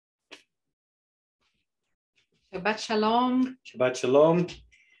Shabbat Shalom Shabbat Shalom,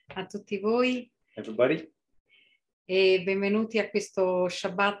 a tutti voi everybody, e benvenuti a questo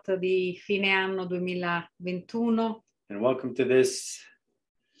Shabbat di fine anno 2021. and welcome to this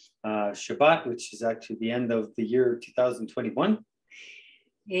Shabbat, which is actually the end of the year 2021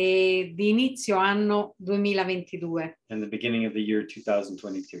 E di inizio anno 2022. and the beginning of the year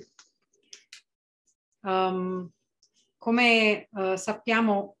 2022. Come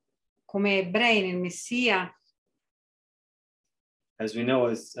sappiamo, come ebrei nel Messia, As we know,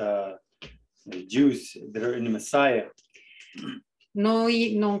 as Jews that are in the Messiah,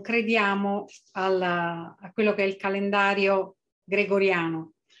 noi non crediamo a quello che è il calendario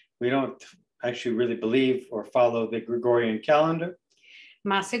gregoriano, we don't actually really believe or follow the Gregorian calendar,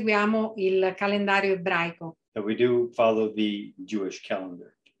 ma seguiamo il calendario ebraico. but we do follow the Jewish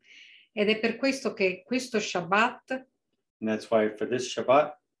calendar. Ed è per questo che questo Shabbat And that's why for this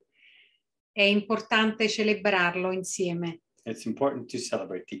Shabbat, è importante celebrarlo insieme. it's important to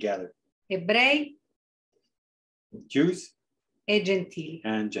celebrate together, Ebrei Jews e gentili.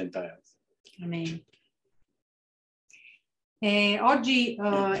 and Gentiles. Amen. Oggi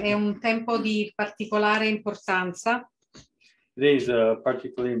è un tempo di particolare importanza Today is a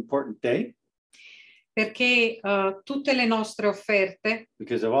particularly important day perché tutte le nostre offerte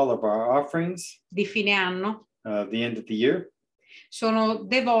because of all of our offerings di fine anno the end of the year sono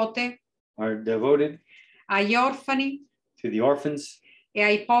devote are devoted agli orfani to the orphans e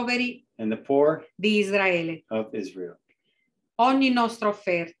ai poveri and the poor di Israele. of Israel. Ogni nostra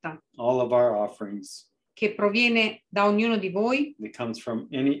offerta All of our offerings che proviene da ognuno di voi that comes from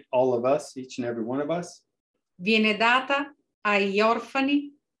all of us, each and every one of us, viene data agli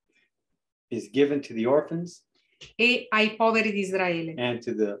orfani is given to the orphans e ai poveri di Israele. and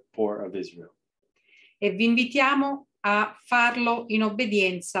to the poor of Israel. E vi invitiamo a farlo in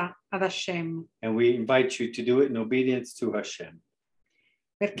obbedienza ad Hashem, And we invite you to do it in obedience to Hashem,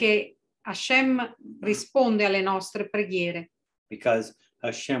 perché Hashem risponde alle nostre preghiere because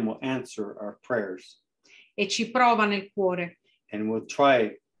Hashem will answer our prayers e ci prova nel cuore. and will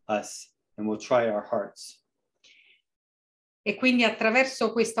try us and will try our hearts. E quindi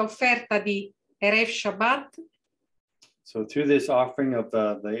attraverso questa offerta di Erev Shabbat So through this offering of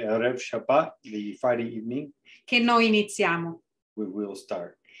the Erev Shabbat, the Friday evening, che noi iniziamo we will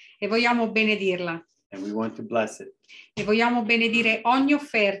start. e vogliamo benedirla. And we want to bless it. E vogliamo benedire ogni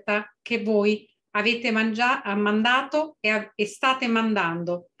offerta che voi avete mandato e state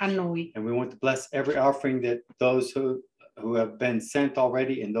mandando a noi. And we want to bless every offering that those who have been sent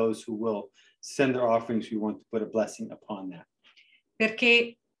already and those who will send their offerings, we want to put a blessing upon that.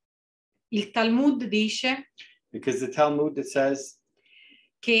 Perché il Talmud dice Because the Talmud that says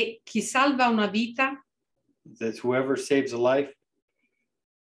che chi salva una vita that whoever saves a life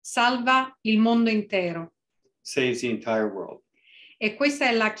salva il mondo intero. saves the entire world. E questa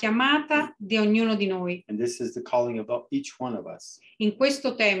è la chiamata di ognuno di noi And this is the calling of each one of us in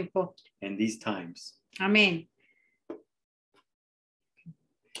questo tempo. in these times. Amen.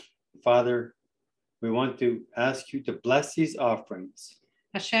 Father, we want to ask you to bless these offerings,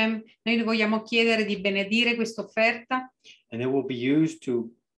 Hashem, noi vogliamo chiedere di benedire questa offerta and it will be used to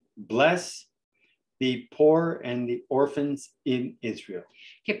bless the poor and the orphans in Israel.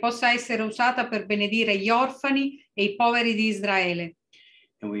 che possa essere usata per benedire gli orfani e i poveri di Israele.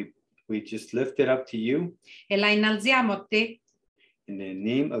 And we just lift it up to you E la innalziamo a te in the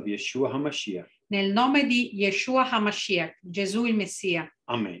name of Yeshua HaMashiach. nel nome di Yeshua HaMashiach, Gesù il Messia.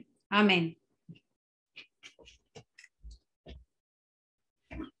 Amen. Amen.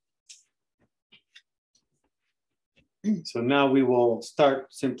 So now we will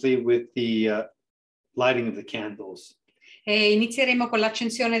start simply with the lighting of the candles. E inizieremo con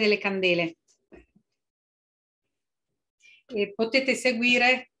l'accensione delle candele. E potete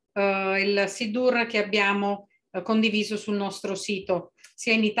seguire il Siddur che abbiamo condiviso sul nostro sito,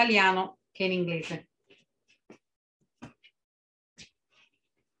 sia in italiano che in inglese.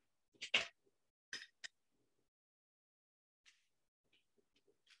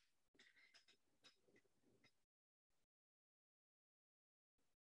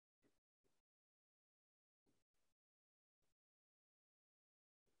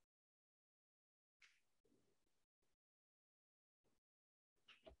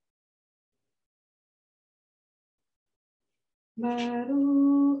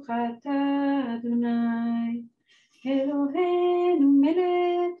 Baruch atah Adonai Eloheinu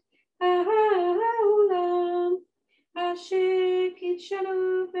melech haolam asher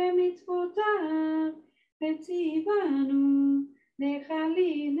kitshanu b'mitzvotav v'tzivanu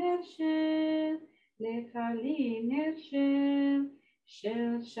lechalin ner shel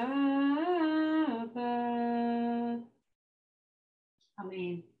shel Shabbat.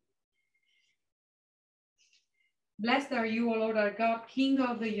 Amen. Blessed are you, O Lord our God, King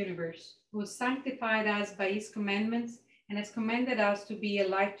of the universe, who has sanctified us by his commandments and has commanded us to be a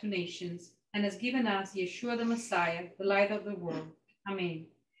light to nations, and has given us Yeshua the Messiah, the light of the world. Amen.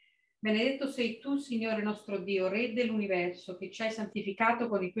 Benedetto sei tu, Signore nostro Dio, Re dell'universo, che ci hai santificato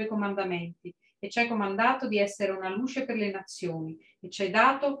con i tuoi comandamenti e ci hai comandato di essere una luce per le nazioni e ci hai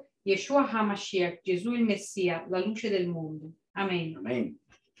dato Yeshua HaMashiach, Gesù il Messia, la luce del mondo. Amen. Amen.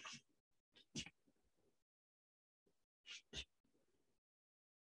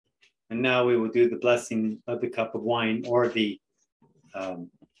 And now we will do the blessing of the cup of wine or the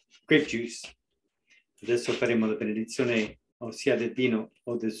grape juice. Adesso faremo la benedizione sia del vino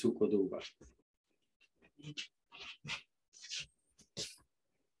o del succo d'uva.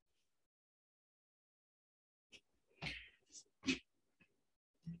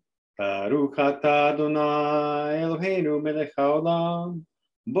 Baruch atah Adonai Eloheinu melech haolam,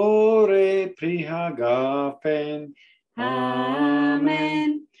 borei pri hagafen.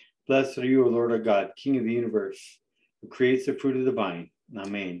 Amen. Blessed are you, O Lord our God, King of the universe, who creates the fruit of the vine.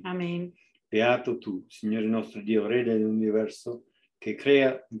 Amen. Amen. Beato tu, Signore nostro Dio, Re dell'universo, che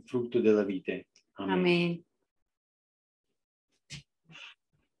crea il frutto della vite. Amen. Amen.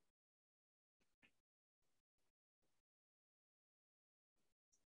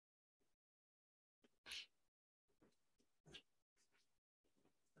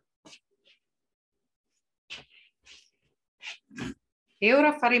 E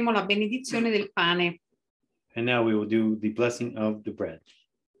ora faremo la benedizione del pane. And now we will do the blessing of the bread.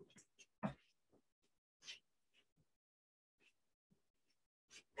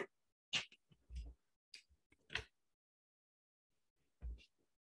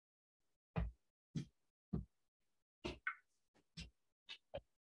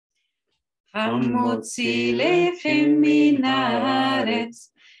 Hamotzi lechem min haaretz.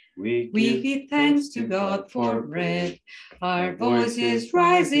 We give thanks to God for bread. Our voices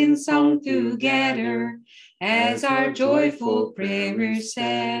rise in song together as our joyful prayers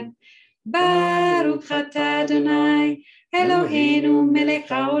said. Baruch atah Adonai Eloheinu melech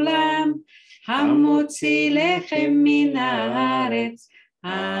haolam, hamotzi lechem min haaretz.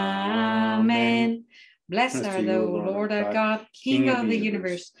 Amen. Blessed are thou, Lord our God, King of the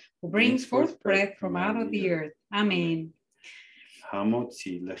universe, who brings forth bread from out of the earth. Amen.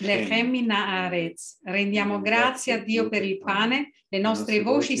 Lechem min haaretz. Rendiamo grazie a Dio per il pane, le nostre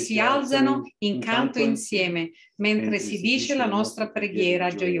voci si alzano in canto insieme, mentre si dice la nostra preghiera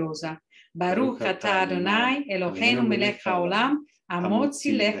gioiosa. Baruch atah Adonai Eloheinu melech haolam,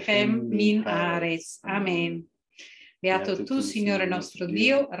 hamotzi lechem min haaretz. Amen. Beato tu, Signore nostro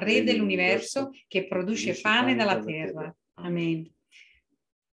Dio, Re dell'universo, che produce pane dalla terra. Amen.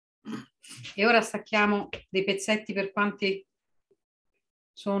 E ora stacchiamo dei pezzetti per quanti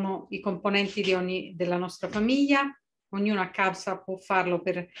sono i componenti della nostra famiglia. Ognuno a casa può farlo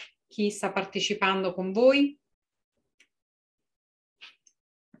per chi sta partecipando con voi.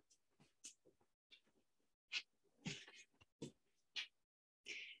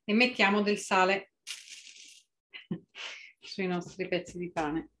 E mettiamo del sale sui nostri pezzi di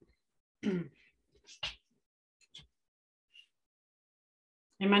pane.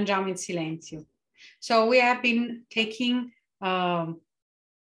 E mangiamo in silenzio. So we have been taking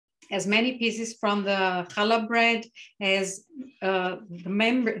as many pieces from the challah bread as the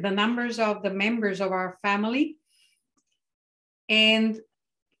numbers of the members of our family. And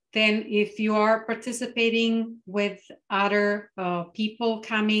then if you are participating with other people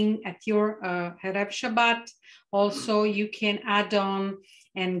coming at your Erev Shabbat, also you can add on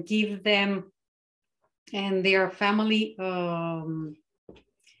and give them and their family, the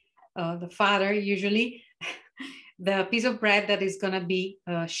father usually, the piece of bread that is going to be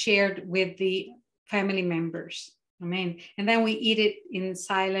shared with the family members. Amen. And then we eat it in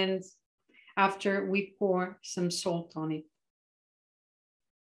silence after we pour some salt on it.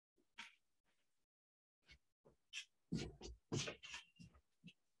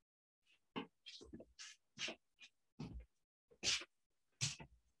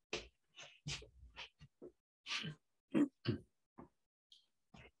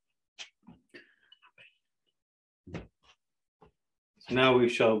 Now we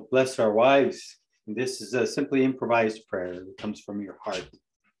shall bless our wives. This is a simply improvised prayer that comes from your heart.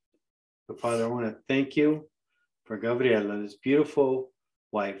 So, Father, I want to thank you for Gabriela, this beautiful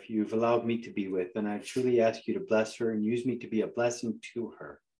wife you've allowed me to be with, and I truly ask you to bless her and use me to be a blessing to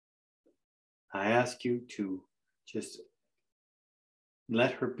her. I ask you to just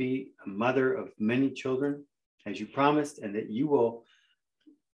let her be a mother of many children, as you promised, and that you will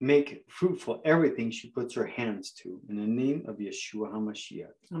make fruitful everything she puts her hands to. In the name of Yeshua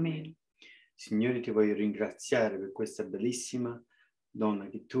HaMashiach. Amen. Signore, ti voglio ringraziare per questa bellissima donna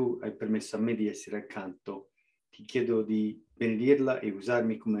che tu hai permesso a me di essere accanto. Ti chiedo di benedirla e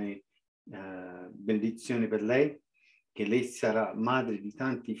usarmi come benedizione per lei, che lei sarà madre di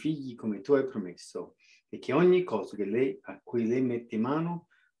tanti figli come tu hai promesso e che ogni cosa che lei, a cui lei mette mano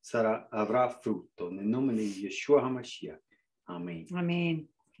avrà frutto. Nel nome di Yeshua HaMashiach. Amen. Amen.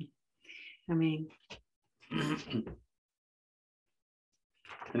 Amen.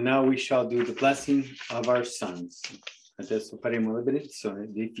 And now we shall do the blessing of our sons. Adesso faremo la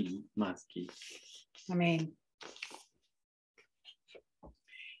benedizione dei figli maschi. Amen.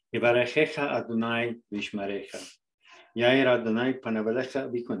 Yevarechecha Adonai vishmarecha. Yair Adonai panavalecha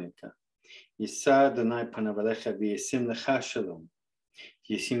vikonecha. Yisa Adonai panavalecha v'yesim lecha shalom.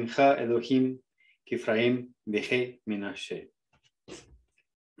 Yesimcha Elohim kifraim v'che Menashe.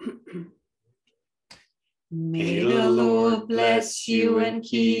 May the Lord bless you and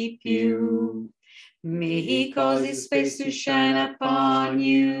keep you. May he cause his face to shine upon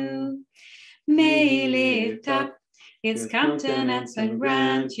you. May he lift up his countenance and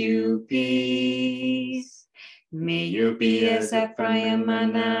grant you peace. May you be as Ephraim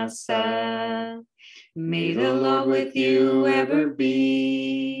and Manasseh. May the Lord with you ever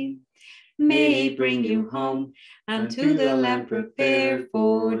be. May he bring you home unto the land prepared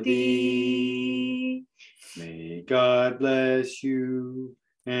for thee. May God bless you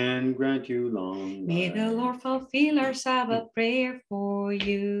and grant you long life. May the Lord fulfill our Sabbath prayer for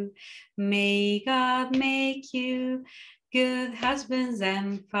you. May God make you good husbands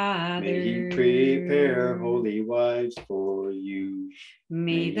and fathers. May he prepare holy wives for you.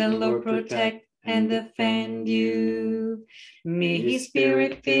 May the Lord protect and defend you. May his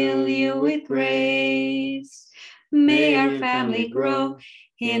spirit fill you with grace. May our family grow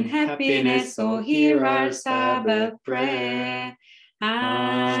in happiness, so hear our Sabbath prayer.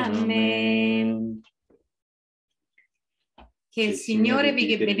 Amen. Che il Signore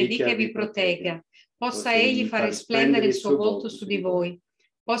vi benedica e vi protegga. Possa egli far risplendere il suo volto su di voi.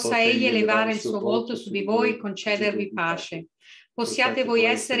 Possa egli elevare il suo volto su di voi e concedervi pace. Possiate voi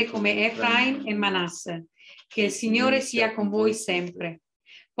essere come Efraim e Manasse. Che il Signore sia con voi sempre.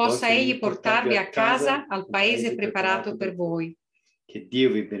 Possa egli portarvi a casa, al paese preparato per voi. Che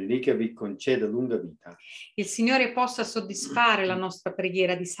Dio vi benedica e vi conceda lunga vita. Il Signore possa soddisfare la nostra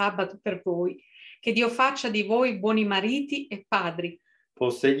preghiera di sabato per voi. Che Dio faccia di voi buoni mariti e padri.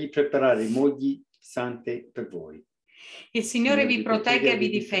 Possa egli preparare mogli sante per voi. Il Signore vi protegga e vi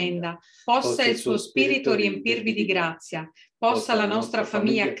difenda. Possa il suo spirito riempirvi di grazia. Possa la nostra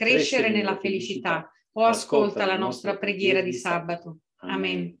famiglia crescere nella felicità. O ascolta la nostra preghiera di sabato.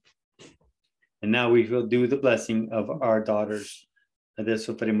 Amen. And now we will do the blessing of our daughters.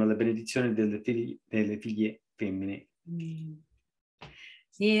 Adesso faremo la benedizione delle figlie femmine.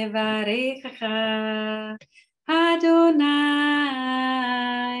 Yevarecha Adonai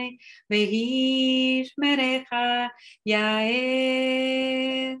vehishmerecha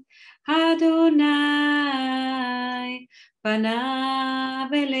Yair Adonai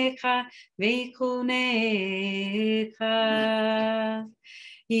panav elecha vekunecha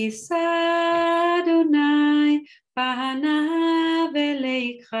Yisa Adonai panav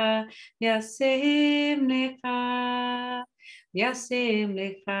elecha yasem lecha Yasem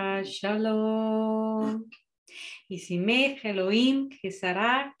lecha shalom. Yisimech Elohim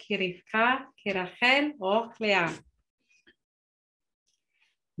kesara kirivka kerachel och Lea.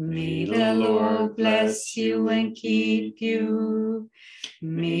 May the Lord bless you and keep you.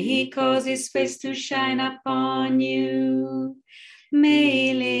 May he cause his face to shine upon you. May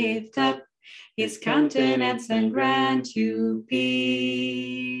he lift up his countenance and grant you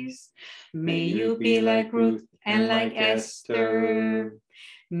peace. May you be like Ruth and like Esther.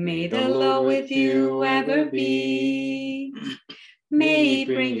 May the Lord with you ever be. May he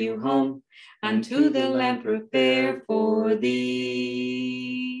bring you home unto the land prepared for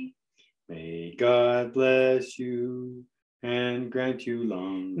thee. May God bless you and grant you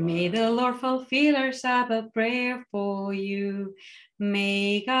long life. May the Lord fulfill our Sabbath prayer for you.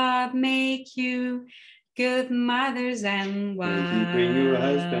 May God make you good mothers and wives. May he bring you a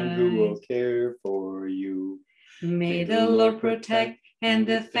husband who will care for you. May the Lord protect and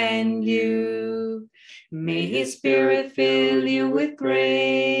defend you. May his spirit fill you with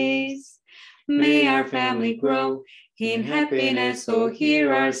grace. May our family grow in happiness, so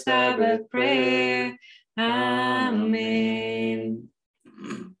hear our Sabbath prayer. Amen.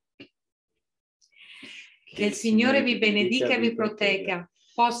 Che il Signore vi benedica e vi protegga.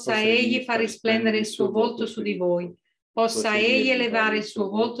 Possa egli far risplendere il suo volto su di voi. Possa egli elevare il suo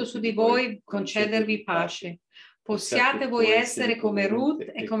volto su di voi, concedervi pace. Possiate voi essere come Ruth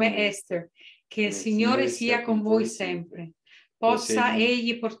e come Esther, che il Signore sia con voi sempre. Possa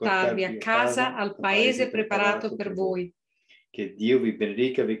egli portarvi a casa, al paese preparato per voi. Che Dio vi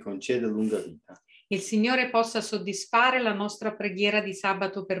benedica e vi conceda lunga vita. Il Signore possa soddisfare la nostra preghiera di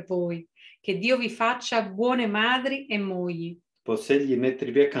sabato per voi. Che Dio vi faccia buone madri e mogli. Possa egli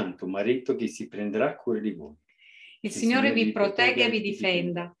mettervi accanto un marito che si prenderà cura di voi. Il Signore vi protegga e vi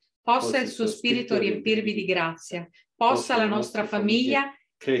difenda. Possa il suo spirito riempirvi di grazia. Possa la nostra famiglia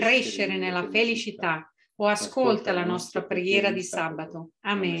crescere nella felicità. O ascolta la nostra preghiera di sabato.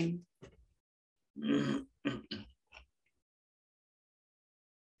 Amen.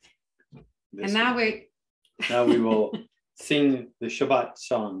 And now we will sing the Shabbat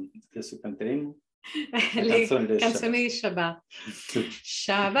song. Adesso canteremo le canzoni di Shabbat.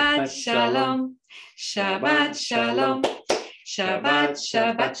 Shabbat Shalom, Shabbat Shalom, Shabbat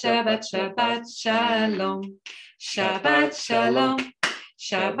Shabbat Shabbat Shabbat Shalom, Shabbat Shalom,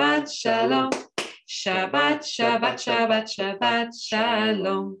 Shabbat Shalom, Shabbat Shabbat Shabbat Shabbat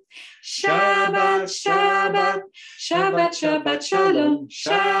Shalom, Shabbat Shabbat Shabbat Shabbat Shalom,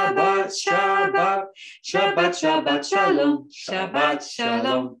 Shabbat Shabbat Shabbat Shabbat Shalom, Shabbat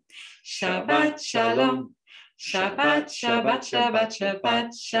Shalom, Shabbat Shalom, Shabbat Shabbat Shabbat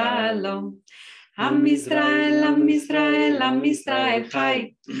Shabbat Shalom. Am Israel, Am Israel, Am Israel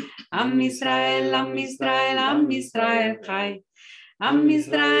Chai. Am Israel, Am Israel, Am Israel Chai. Am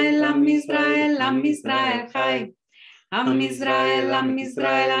Israel, Am Israel, Am Israel Chai. Am Israel, Am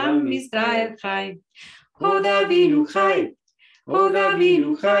Israel, Am Israel Chai. Hod Avinu Chai. Hod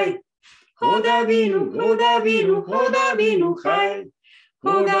Avinu Chai. Hod Avinu, Hod Avinu, Hod Avinu Chai.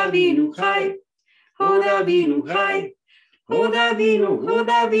 Hod Avinu Chai. Hod Avinu Chai. Hod Avinu, Hod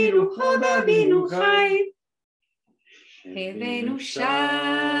Avinu, Hod Avinu Chai. Evenu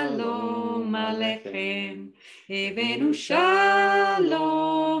Shalom Alechem. Evenu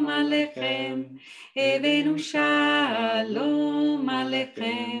Shalom Alechem. Evenu Shalom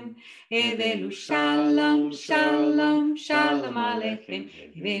Alechem. Evenu Shalom, Shalom, Shalom Alechem.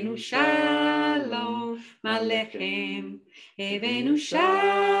 Evenu Shalom Alechem. Evenu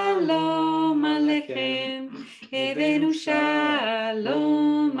Shalom Alechem. Evenu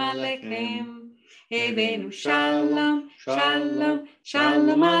Shalom Alechem. Evenu Shalom, Shalom,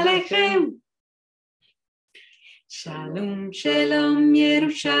 Shalom Alechem. Shalom, Shalom,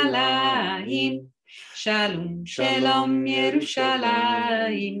 Yerushalayim. Shalom, Shalom,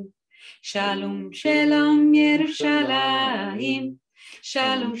 Yerushalayim. Shalom, Shalom, Yerushalayim.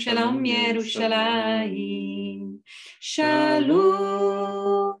 Shalom, Shalom, Yerushalayim.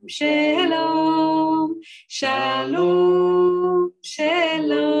 Shalom, Shalom, Shalom,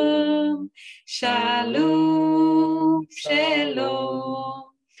 Shalom, Shalom, Shalom.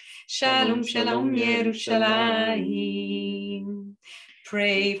 Shalom, Shalom, Yerushalayim.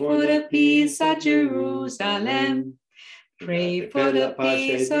 Pray for the peace of Jerusalem. Pray for the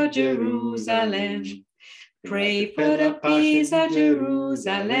peace of Jerusalem. Pray for the peace of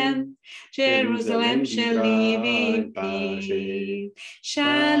Jerusalem. Jerusalem shall live in peace.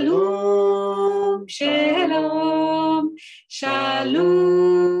 Shalom, Shalom,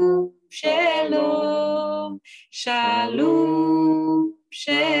 Shalom, Shalom, Shalom,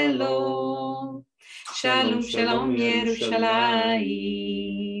 Shalom. Shalom, Shalom,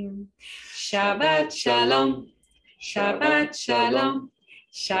 Yerushalayim. Shabbat Shalom, Shabbat Shalom.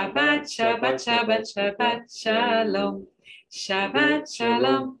 Shabbat, Shabbat, Shabbat, Shabbat, Shalom. Shabbat,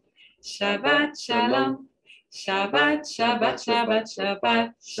 Shalom. Shabbat, Shalom. Shabbat, Shabbat, Shabbat,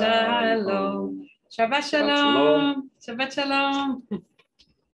 Shabbat, Shalom. Shabbat, Shalom. Shabbat, Shalom.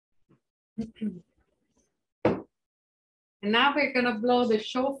 And now we're going to blow the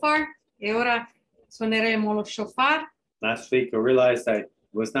shofar. E ora suoneremo lo shofar. Last week I realized I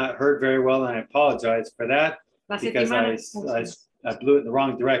was not heard very well, and I apologize for that because I blew it in the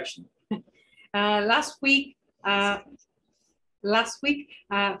wrong direction. Last week, la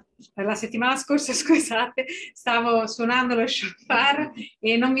settimana scorsa, scusate, stavo suonando lo shofar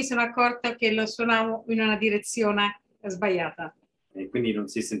e non mi sono accorta che lo suonavo in una direzione sbagliata. E quindi non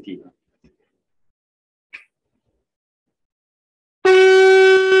si sentiva.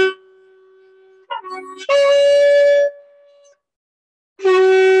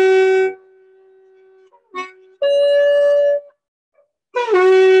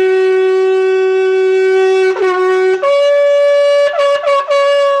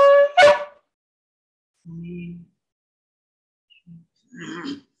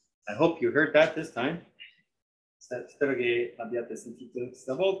 I hope you heard that this time. Spero che abbiate sentito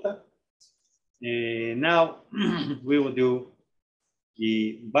stavolta. Now we will do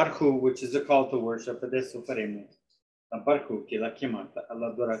the Barhu, which is a call to worship. Adesso faremo la Barhu, che è la chiamata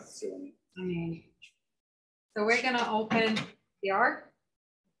all'adorazione. Amen. So we're going to open the ark.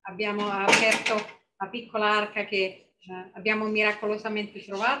 Abbiamo aperto la piccola arca che abbiamo miracolosamente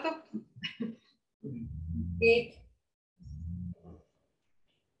trovato. E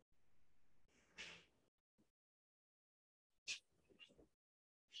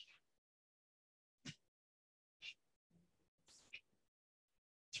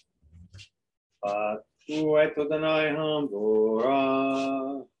Tu et Adonai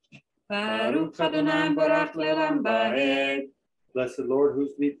Hambora. Baruch Adonai Barak Lelam Baed. Blessed Lord,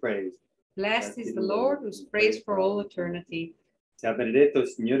 who's to be praised. Blessed is the Lord who's praised for all eternity. Sia benedetto il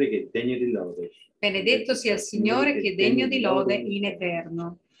Signore che è degno di lode. Benedetto sia il Signore che è degno di lode in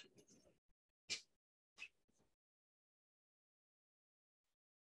eterno.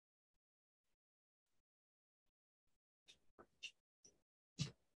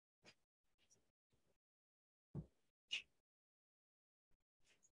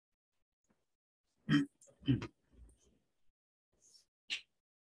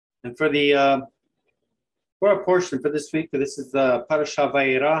 And for the for our portion for this week, this is the Parasha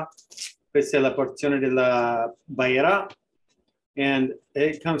Vayera. Questa è la porzione della Vayera. And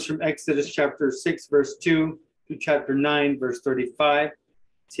it comes from Exodus chapter 6, verse 2 to chapter 9, verse 35.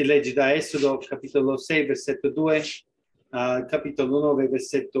 Si legge da Esodo capitolo 6, versetto 2, capitolo 9,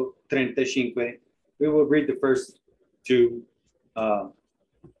 versetto 35. We will read the first two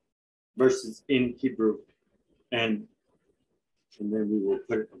verses in Hebrew, and then we will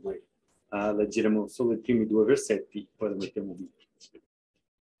put it away. Leggeremo solo I primi due versetti, poi lo mettiamo via.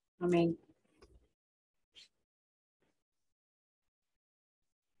 Amen.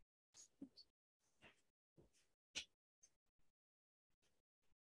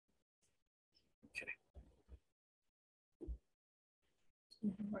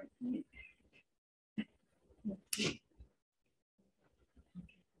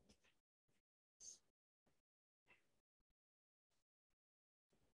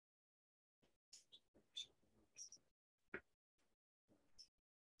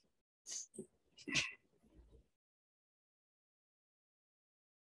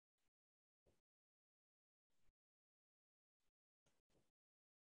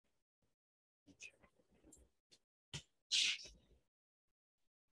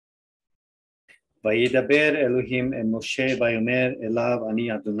 וידבר אלוהים אל משה ויאמר אליו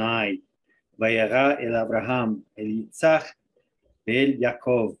אני אדוני וירא אל אברהם אל יצחק ואל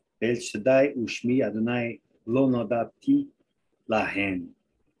יעקב ואל שדי ושמי אדוני לא נודעתי להם.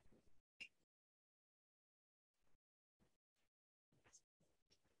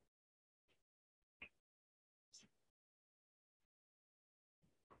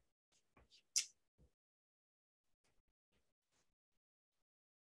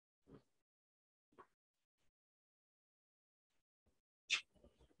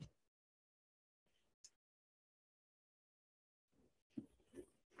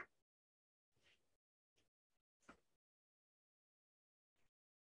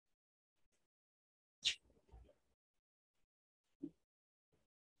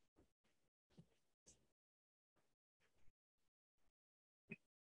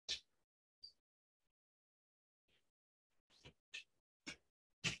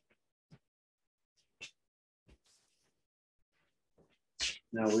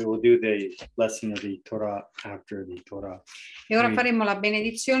 Now we will do the blessing of the Torah after the Torah. E ora faremo la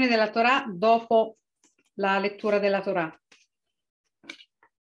benedizione della Torah dopo la lettura della Torah,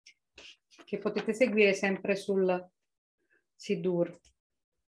 che potete seguire sempre sul Siddur.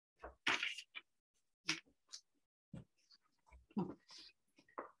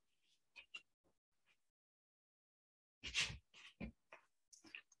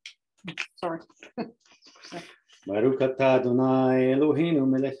 Sorry. Baruch atah Adonai Eloheinu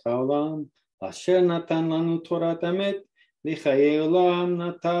melech haolam, asher natan lanu Torat emet, lichayei olam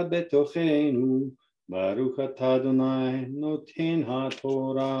natan betochenu. Baruch atah Adonai noten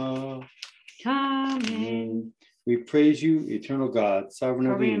haTorah. Amen. We praise you, eternal God,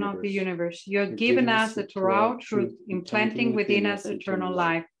 sovereign of the universe. You have given us the Torah truth, implanting within us eternal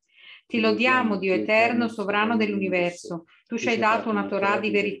life. Ti lodiamo, Dio eterno, sovrano dell'universo. Tu ci hai dato una Torah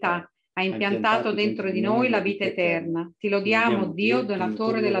di verità. Hai impiantato dentro di noi la vita eterna. Ti lodiamo, Dio,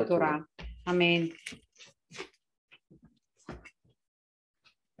 donatore della Torah. Amen.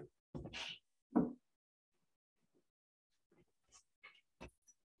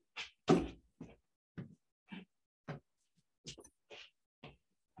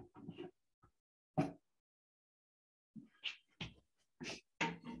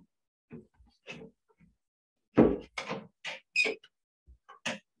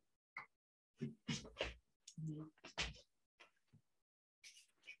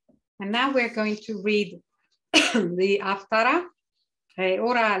 And now we're going to read the Haftarah.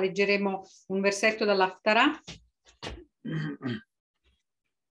 Ora leggeremo un versetto dall'Haftarah.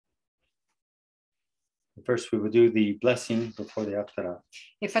 First we will do the blessing before the Haftarah.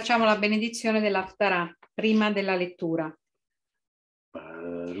 E facciamo la benedizione dell'Haftarah prima della lettura.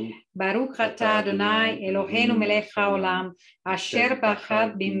 Baruch atah Adonai Eloheinu melech haolam asher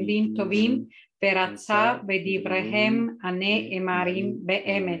bachad bimim tovim veratza vedivrehem ane emarim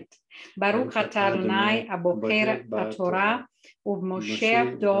be'emet. Baruch atah Adonai abocher haTorah uvmoshe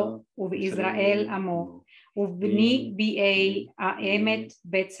abdo uvIsrael amo uvbni bi'ei ha'emet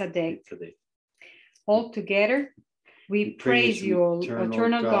betzadek. All together, we praise you, O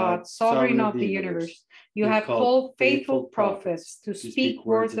eternal God, sovereign of the universe. You have called faithful prophets to speak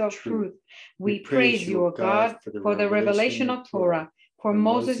words of truth. We praise you, O God, for the revelation of Torah, for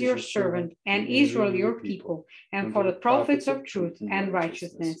Moses your servant, and Israel your people, and for the prophets of truth and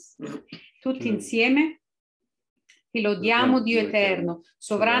righteousness. Tutti insieme. Ti lodiamo, Dio eterno,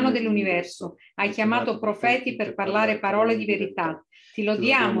 sovrano dell'universo. Hai chiamato profeti per parlare parole di verità. Ti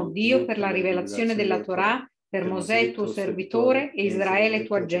lodiamo, Dio, per la rivelazione della Torah, per Mosè tuo servitore e Israele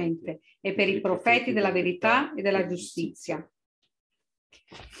tua gente, e per i profeti della verità e della giustizia.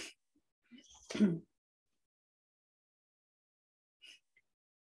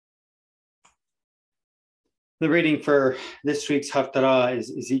 The reading for this week's Haftarah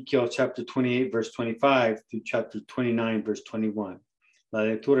is Ezechiel chapter 28, verse 25 through chapter 29, verse 21. La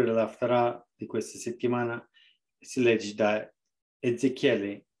lettura dell'Haftarah di questa settimana si legge da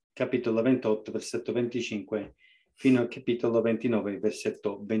Ezechiele, capitolo 28, versetto 25, fino al capitolo 29,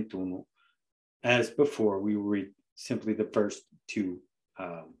 versetto 21. As before, we will read simply the first two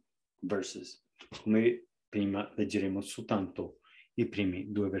verses. Come prima leggeremo soltanto i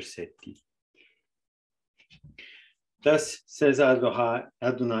primi due versetti. Thus says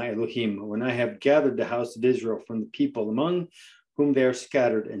Adonai Elohim, when I have gathered the house of Israel from the people among whom they are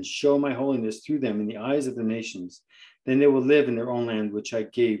scattered, and show my holiness through them in the eyes of the nations, then they will live in their own land, which I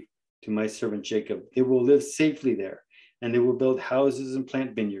gave to my servant Jacob. They will live safely there, and they will build houses and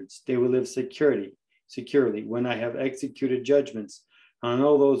plant vineyards. They will live securely, when I have executed judgments on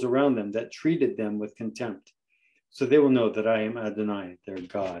all those around them that treated them with contempt. So they will know that I am Adonai, their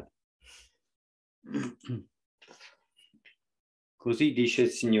God. Così dice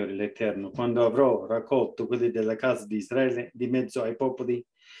il Signore l'Eterno, quando avrò raccolto quelli della casa di Israele di mezzo ai popoli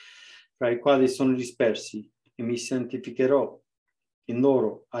fra i quali sono dispersi, e mi santificherò in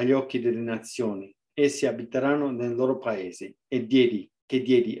loro agli occhi delle nazioni, essi abiteranno nel loro paese, e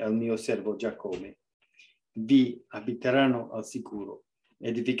diedi al mio servo Giacobbe. Vi abiteranno al sicuro,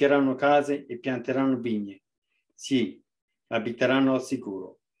 edificheranno case e pianteranno vigne. Sì, abiteranno al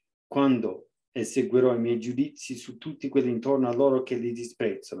sicuro, quando eseguirò i miei giudizi su tutti quelli intorno a loro che li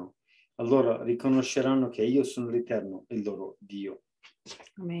disprezzano. Allora riconosceranno che io sono l'Eterno, il loro Dio.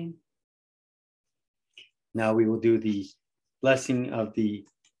 Amen. Now we will do the blessing of the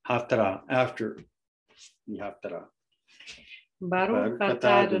Haftarah after the Haftarah. Baruch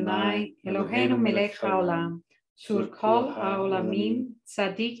atah Adonai Eloheinu melech haolam, sur kol haolamim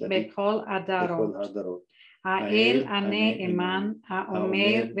tzadik bekol adarot. Ha'el ane eman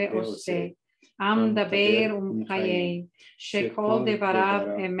ha'omer ve'oseh. Am daber chayim, shekol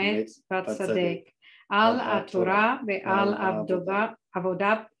devarav emet v'tzadek, al atorah ve'al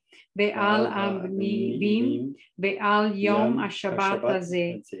avodab ve'al abnivim ve'al yom hashabbat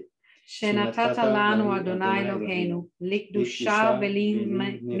hazeh, shenatata lanu Adonai Eloheinu, likdusha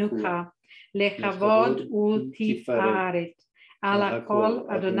ve'limenucha, lechavod u'tifaaret, al hakol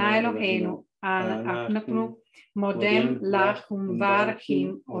Adonai Eloheinu, al aknaknu modem lach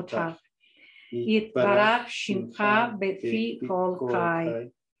umvarchim otach. Yitbarach Shimcha befi kol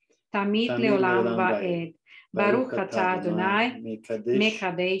kai, Tamid leolam va'ed. Baruch atah Adonai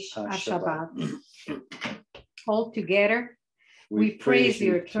mekadesh hashabbat. All together, we praise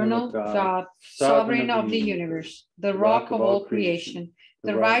you, eternal God, sovereign of the universe, the rock of all creation,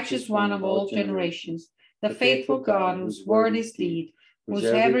 the righteous one of all generations, the faithful God whose word is deed, whose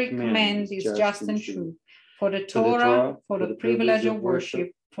every command is just and true, for the Torah, for the privilege of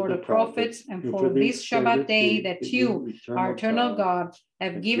worship, for the prophets, and for this Shabbat day that you, our eternal God,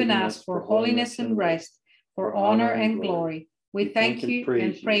 have given us for holiness and rest, for honor and glory. We thank you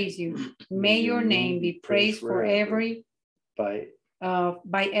and praise you. May your name be praised by every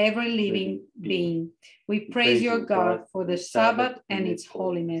living being. We praise your God for the Sabbath and its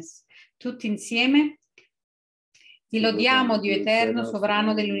holiness. Tutti insieme. Ti lodiamo, Dio eterno,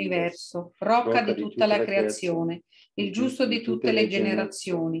 sovrano dell'universo, rocca di tutta la creazione, il giusto di tutte le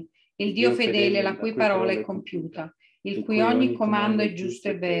generazioni. il Dio fedele la cui parola è compiuta, il cui ogni comando è giusto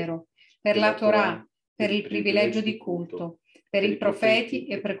e vero, per la Torah, per il privilegio di culto, per i profeti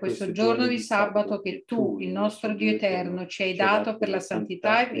e per questo giorno di sabato che tu, il nostro Dio eterno, ci hai dato per la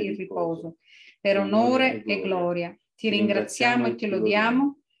santità e il riposo, per onore e gloria. Ti ringraziamo e te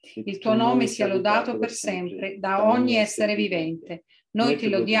lodiamo. Il tuo nome sia lodato per sempre da ogni essere vivente. Noi ti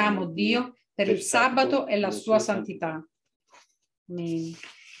lodiamo, Dio, per il sabato e la sua santità. Amen.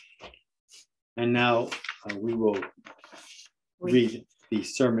 And now we will read the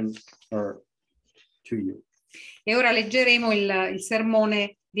sermon to you. E ora leggeremo il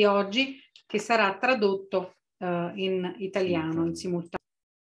sermone di oggi che sarà tradotto in italiano, in simultaneo.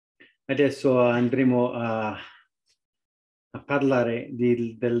 Adesso andremo a parlare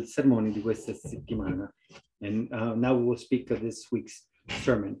del sermone di questa settimana. And now we'll speak of this week's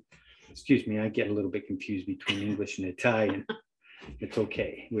sermon. Excuse me, I get a little bit confused between English and Italian. It's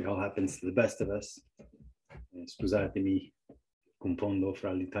okay, it all happens to the best of us. Scusatemi, confondo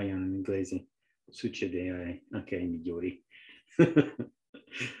fra l'italiano e l'inglese. Succede anche ai migliori.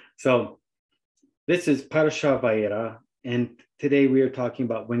 So, this is Parasha Vayera, and today we are talking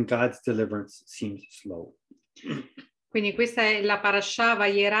about when God's deliverance seems slow. Quindi questa è la Parasha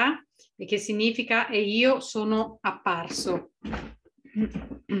Vayera, che significa e io sono apparso.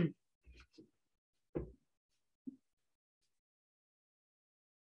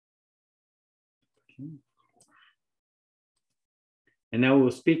 And now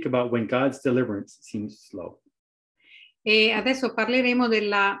we'll speak about when God's deliverance seems slow. E adesso parleremo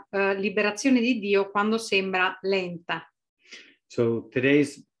della liberazione di Dio quando sembra lenta. So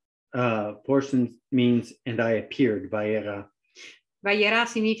today's portion means and I appeared, Vayera. Vayera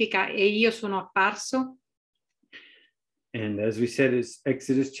significa e io sono apparso. And as we said, it's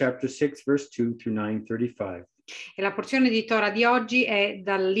Exodus chapter 6, verse 2 through 9:35. E la porzione di Torah di oggi è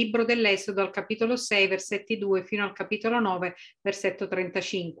dal libro dell'Esodo al capitolo 6, versetti 2 fino al capitolo 9, versetto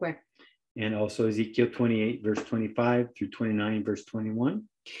 35. And also Ezechiele 28, verse 25 through 29, verse 21.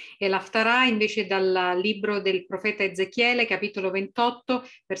 E l'Haftarah invece dal libro del profeta Ezechiele, capitolo 28,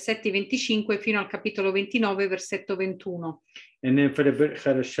 versetti 25 fino al capitolo 29, versetto 21. And then for the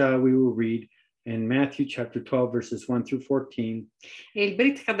Parasha, we will read in Matthew chapter 12, verses 1 through 14. E il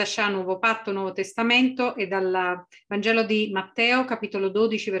Brit Hadashah, Nuovo Patto, Nuovo Testamento, e dal Vangelo di Matteo, capitolo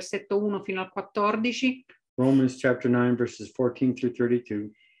 12, versetto 1 fino al 14. Romans chapter 9, verses 14 through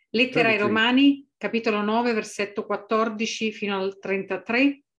 32. Lettera ai Romani, capitolo 9, versetto 14 fino al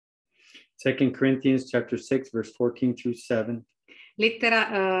 33. 2 Corinthians chapter 6, verse 14 through 7.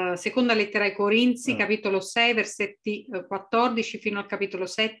 Seconda lettera ai Corinzi, capitolo 6, versetti 14 fino al capitolo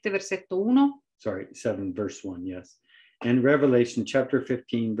 7, versetto 1. Sorry, 7, verse 1, yes. And Revelation chapter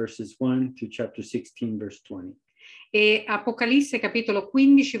 15, verses 1 to chapter 16, verse 20. E Apocalisse, capitolo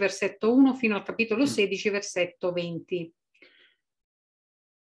 15, versetto 1 fino al capitolo 16, versetto 20.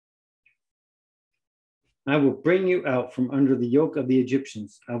 I will bring you out from under the yoke of the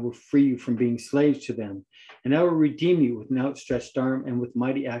Egyptians. I will free you from being slaves to them. And I will redeem you with an outstretched arm and with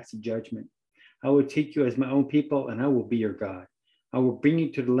mighty acts of judgment. I will take you as my own people, and I will be your God. I will bring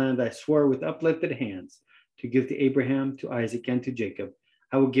you to the land I swore with uplifted hands to give to Abraham, to Isaac, and to Jacob.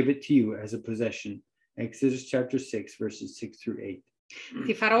 I will give it to you as a possession. Exodus chapter 6, verses 6 through 8.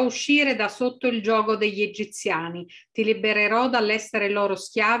 Ti farò uscire da sotto il giogo degli egiziani, ti libererò dall'essere loro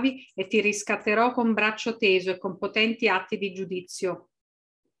schiavi e ti riscatterò con braccio teso e con potenti atti di giudizio.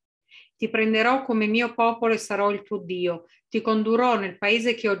 Ti prenderò come mio popolo e sarò il tuo Dio. Ti condurrò nel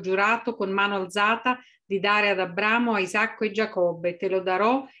paese che ho giurato con mano alzata di dare ad Abramo, a Isacco e Giacobbe. Te lo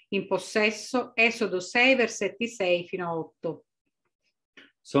darò in possesso. Esodo 6, versetti 6 fino a 8.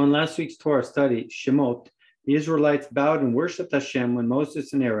 So in last week's Torah study, Shemot, the Israelites bowed and worshipped Hashem when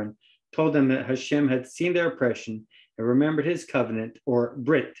Moses and Aaron told them that Hashem had seen their oppression and remembered his covenant, or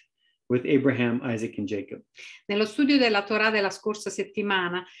Brit, with Abraham, Isaac, and Jacob. Nello studio della Torah della scorsa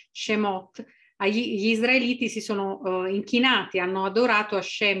settimana, Shemot, gli israeliti si sono inchinati, hanno adorato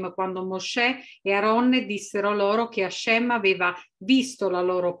Hashem quando Mosè e Aaron dissero loro che Hashem aveva visto la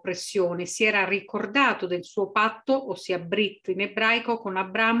loro oppressione, si era ricordato del suo patto, ossia Brit in ebraico, con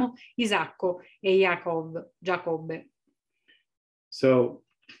Abramo, Isacco e Giacobbe. So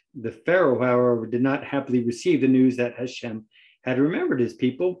the Pharaoh, however, did not happily receive the news that Hashem had remembered his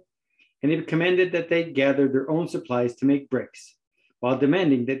people, and he commanded that they gather their own supplies to make bricks, while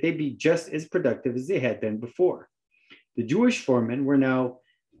demanding that they be just as productive as they had been before. The Jewish foremen were now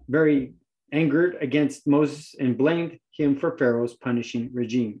very angered against Moses and blamed him for Pharaoh's punishing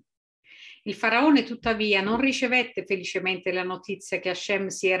regime. Il faraone tuttavia non ricevette felicemente la notizia che Hashem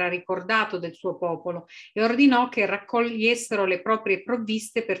si era ricordato del suo popolo e ordinò che raccogliessero le proprie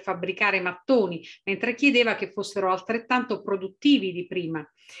provviste per fabbricare mattoni, mentre chiedeva che fossero altrettanto produttivi di prima.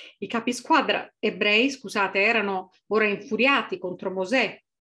 I capisquadra ebrei, erano ora infuriati contro Mosè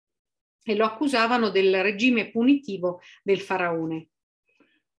e lo accusavano del regime punitivo del faraone.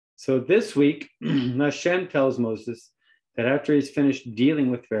 So this week, Hashem tells Moses that after he's finished dealing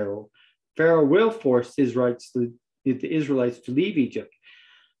with Pharaoh, Pharaoh will force the Israelites to leave Egypt.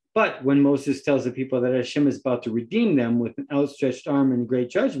 But when Moses tells the people that Hashem is about to redeem them with an outstretched arm and great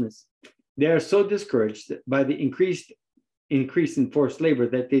judgments, they are so discouraged by the increase in forced labor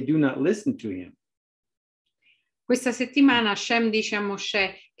that they do not listen to him. Questa settimana Hashem dice a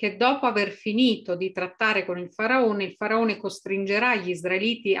Mosè che dopo aver finito di trattare con il faraone costringerà gli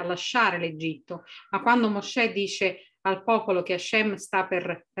israeliti a lasciare l'Egitto. Ma quando Mosè dice al popolo che Hashem sta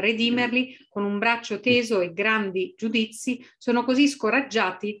per redimerli, con un braccio teso e grandi giudizi, sono così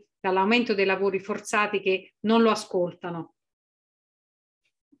scoraggiati dall'aumento dei lavori forzati che non lo ascoltano.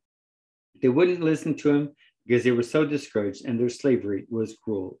 They wouldn't listen to him because they were so discouraged and their slavery was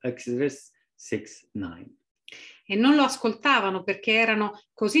cruel. Exodus 6:9. E non lo ascoltavano perché erano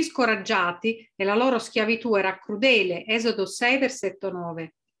così scoraggiati e la loro schiavitù era crudele. Esodo 6, versetto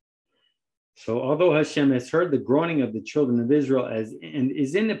 9. So although Hashem has heard the groaning of the children of Israel and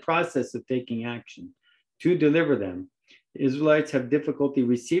is in the process of taking action to deliver them, the Israelites have difficulty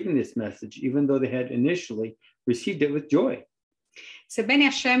receiving this message, even though they had initially received it with joy. Sebbene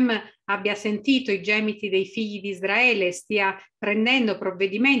Hashem abbia sentito i gemiti dei figli di Israele e stia prendendo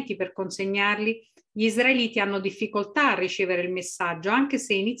provvedimenti per consegnarli, gli israeliti hanno difficoltà a ricevere il messaggio, anche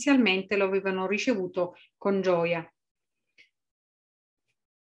se inizialmente lo avevano ricevuto con gioia.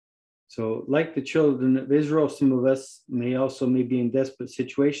 So, like the children of Israel, some of us may be in desperate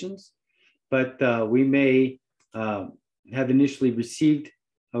situations, but we may have initially received,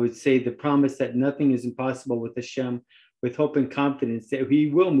 I would say, the promise that nothing is impossible with Hashem, with hope and confidence that he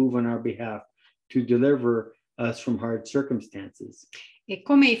will move on our behalf to deliver us from hard circumstances. E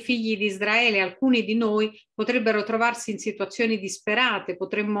come i figli di Israele, alcuni di noi potrebbero trovarsi in situazioni disperate,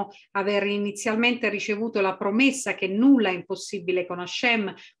 potremmo aver inizialmente ricevuto la promessa che nulla è impossibile con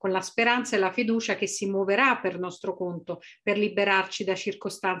Hashem, con la speranza e la fiducia che si muoverà per nostro conto, per liberarci da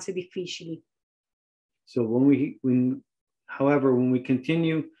circostanze difficili. So however, when we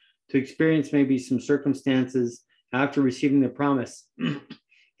continue to experience maybe some circumstances after receiving the promise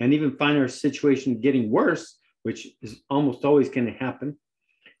and even find our situation getting worse, which is almost always going to happen,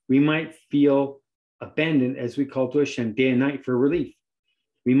 we might feel abandoned as we call to Hashem day and night for relief.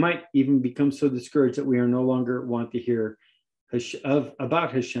 We might even become so discouraged that we are no longer want to hear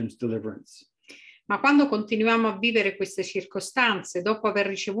about Hashem's deliverance. Ma quando continuiamo a vivere queste circostanze, dopo aver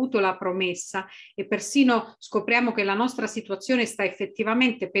ricevuto la promessa e persino scopriamo che la nostra situazione sta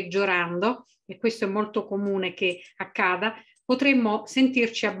effettivamente peggiorando, e questo è molto comune che accada, potremmo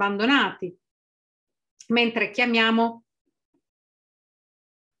sentirci abbandonati, mentre chiamiamo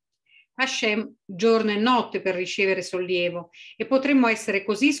Hashem giorno e notte per ricevere sollievo, e potremmo essere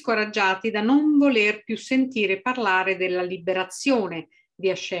così scoraggiati da non voler più sentire parlare della liberazione di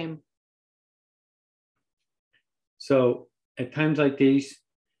Hashem. So at times like these,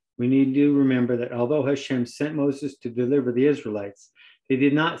 we need to remember that although Hashem sent Moses to deliver the Israelites, they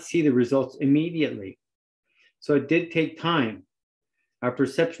did not see the results immediately. So it did take time. Our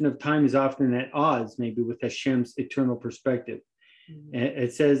perception of time is often at odds, maybe with Hashem's eternal perspective. Mm-hmm.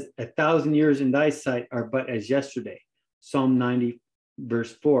 It says, 1,000 years in thy sight are but as yesterday. Psalm 90,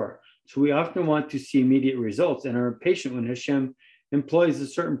 verse 4. So we often want to see immediate results and are impatient when Hashem employs a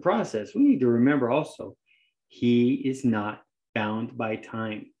certain process. We need to remember also, he is not bound by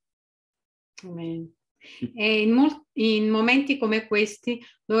time. Amen. E in momenti come questi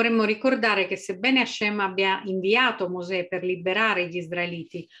dovremmo ricordare che sebbene Hashem abbia inviato Mosè per liberare gli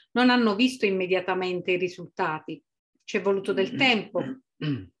israeliti, non hanno visto immediatamente i risultati. Ci è voluto del tempo.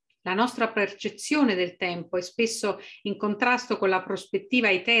 La nostra percezione del tempo è spesso in contrasto con la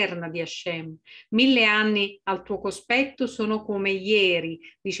prospettiva eterna di Hashem. 1000 anni al tuo cospetto sono come ieri,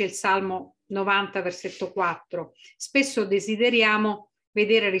 dice il Salmo 90, versetto 4. Spesso desideriamo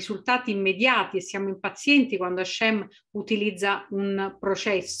vedere risultati immediati e siamo impazienti quando Hashem utilizza un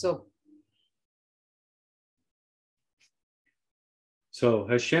processo. So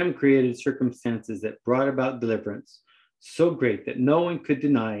Hashem created circumstances that brought about deliverance so great that no one could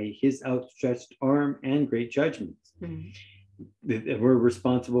deny his outstretched arm and great judgments. That were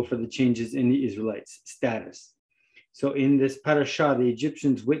responsible for the changes in the Israelites' status. So in this Parasha, the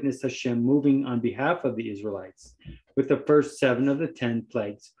Egyptians witnessed Hashem moving on behalf of the Israelites with the first 7 of the 10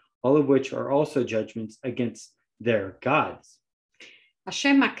 plagues all of which are also judgments against their gods.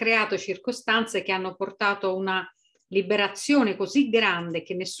 Hashem ha creato circostanze che hanno portato a una liberazione così grande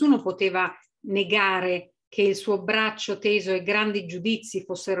che nessuno poteva negare che il suo braccio teso e grandi giudizi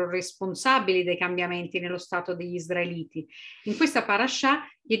fossero responsabili dei cambiamenti nello stato degli israeliti. In questa Parasha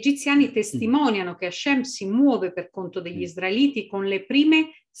gli egiziani testimoniano che Hashem si muove per conto degli israeliti con le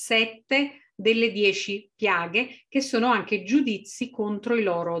prime 7 delle 10 piaghe, che sono anche giudizi contro i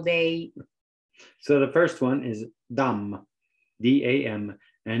loro dei. So the first one is Dam, D-A-M,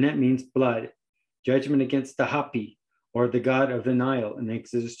 and that means blood, judgment against the Hapi, or the god of the Nile, in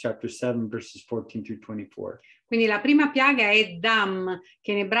Exodus chapter 7, verses 14 through 24. Quindi la prima piaga è Dam,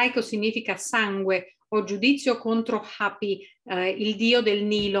 che in ebraico significa sangue o giudizio contro Hapi, il dio del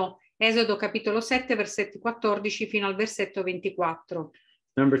Nilo. Esodo capitolo 7, versetti 14 fino al versetto 24.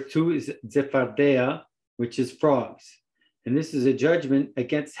 Number 2 is Zephardea, which is frogs. And this is a judgment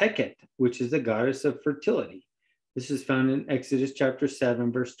against Heket, which is the goddess of fertility. This is found in Exodus chapter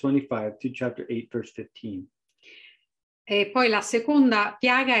 7, verse 25 to chapter 8, verse 15. E poi la seconda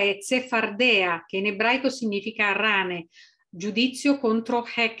piaga è Zefardea, che in ebraico significa rane, giudizio contro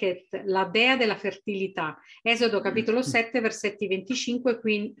Heket, la dea della fertilità. Esodo capitolo 7, versetti 25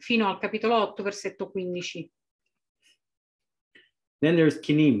 fino al capitolo 8, versetto 15. Then there's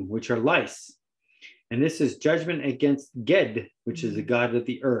Kinim, which are lice. And this is judgment against Ged, which is the god of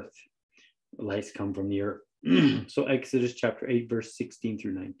the earth. Lice come from the earth. So Exodus chapter 8, verse 16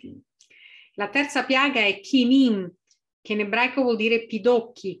 through 19. La terza piaga è Kinim, che in ebraico vuol dire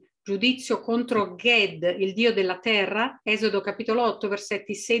pidocchi, giudizio contro Ged, il dio della terra. Esodo capitolo 8,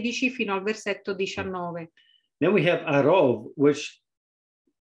 versetti 16 fino al versetto 19. Then we have Arov, which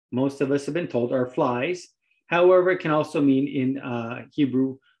most of us have been told are flies. However, it can also mean in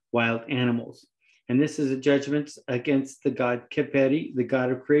Hebrew wild animals. And this is a judgment against the god Keperi, the god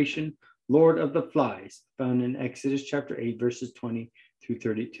of creation, Lord of the flies, found in Exodus chapter 8, verses 20 through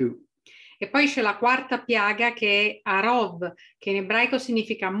 32. E poi c'è la quarta piaga che è Arov, che in ebraico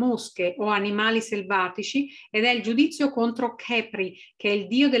significa mosche o animali selvatici, ed è il giudizio contro Kepri, che è il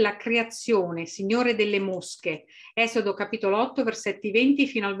dio della creazione, signore delle mosche. Esodo capitolo 8, versetti 20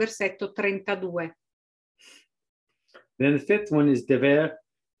 fino al versetto 32. Then the fifth one is Dever,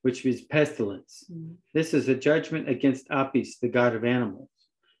 which means pestilence. This is a judgment against Apis, the god of animals.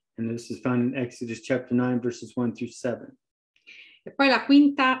 And this is found in Exodus chapter 9, verses 1 through 7. E poi la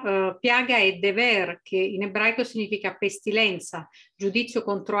quinta piaga è Dever, che in ebraico significa pestilenza, giudizio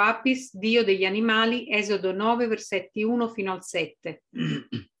contro Apis, dio degli animali, Esodo 9, versetti 1 fino al 7.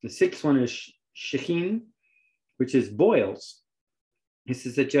 The sixth one is Shechin, which is boils. This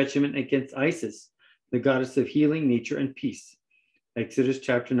is a judgment against Isis, the goddess of healing, nature, and peace. Exodus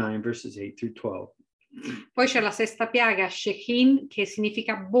chapter 9, verses 8 through 12. Poi c'è la sesta piaga, Shechin, che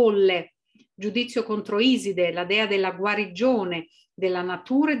significa bolle, giudizio contro Iside, la dea della guarigione, della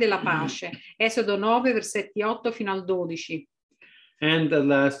natura e della pace. Esodo 9, versetti 8 fino al 12. And the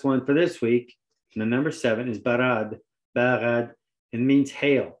last one for this week, the number 7, is Barad. Barad, it means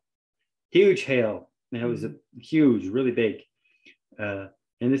hail. Huge hail. That was a huge, really big.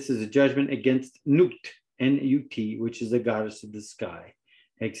 And this is a judgment against Nut, N-U-T, which is the goddess of the sky.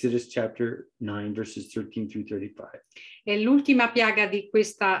 Exodus chapter 9, verses 13 through 35. E l'ultima piaga di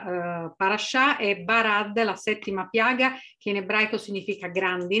questa Parasha è Barad, la settima piaga, che in ebraico significa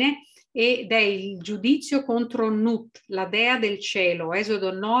grandine, ed è il giudizio contro Nut, la dea del cielo.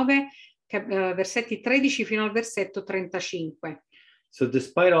 Esodo 9, versetti 13 fino al versetto 35. So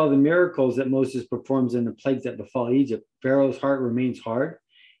despite all the miracles that Moses performs and the plagues that befall Egypt, Pharaoh's heart remains hard,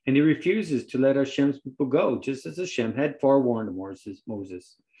 and he refuses to let Hashem's people go, just as Hashem had forewarned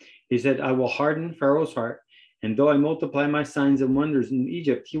Moses. He said, I will harden Pharaoh's heart, and though I multiply my signs and wonders in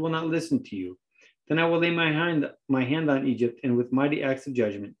Egypt, he will not listen to you. Then I will lay my hand on Egypt, and with mighty acts of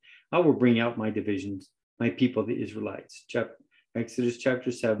judgment, I will bring out my divisions, my people, the Israelites. Exodus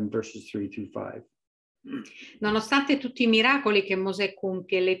chapter 7, verses 3 through 5. Nonostante tutti i miracoli che Mosè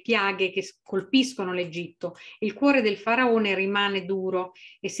compie e le piaghe che colpiscono l'Egitto, il cuore del faraone rimane duro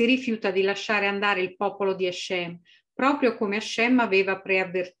e si rifiuta di lasciare andare il popolo di Hashem, proprio come Hashem aveva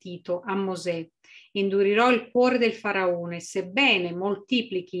preavvertito a Mosè. Indurirò il cuore del faraone, sebbene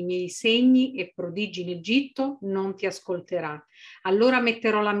moltiplichi i miei segni e prodigi in Egitto, non ti ascolterà. Allora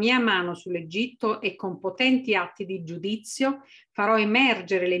metterò la mia mano sull'Egitto e con potenti atti di giudizio farò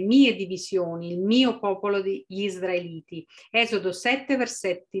emergere le mie divisioni, il mio popolo degli Israeliti. Esodo 7,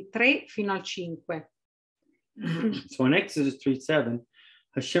 versetti 3 fino al 5. So in Exodus 3:7,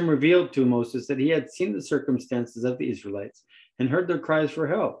 Hashem revealed to Moses that he had seen the circumstances of the Israelites and heard their cries for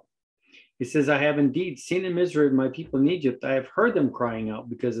help. He says, I have indeed seen the misery of my people in Egypt. I have heard them crying out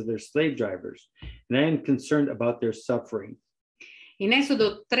because of their slave drivers, and I am concerned about their suffering. In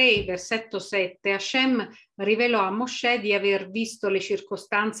Esodo 3, versetto 7, Hashem rivelò a Mosè di aver visto le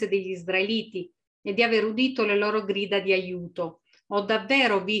circostanze degli Israeliti e di aver udito le loro grida di aiuto. Ho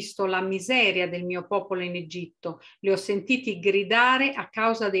davvero visto la miseria del mio popolo in Egitto, li ho sentiti gridare a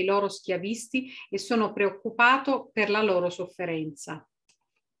causa dei loro schiavisti e sono preoccupato per la loro sofferenza.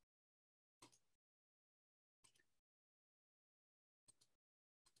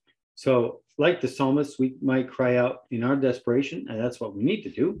 So, like the psalmist, we might cry out in our desperation, and that's what we need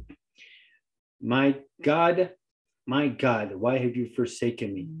to do. My God, why have you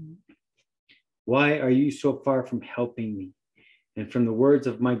forsaken me? Why are you so far from helping me? And from the words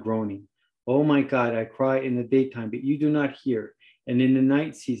of my groaning, oh my God, I cry in the daytime, but you do not hear, and in the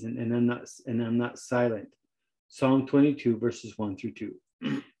night season, and I'm not silent. Psalm 22, verses 1 through 2.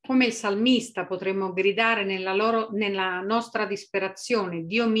 Come il salmista potremmo gridare nella nostra disperazione,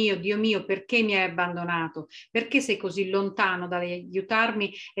 Dio mio, perché mi hai abbandonato? Perché sei così lontano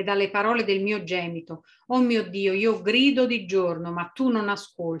dall'aiutarmi e dalle parole del mio gemito? Oh mio Dio, io grido di giorno, ma tu non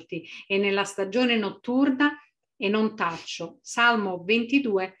ascolti, e nella stagione notturna e non taccio. Salmo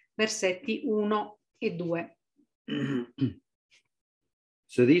 22, versetti 1 e 2.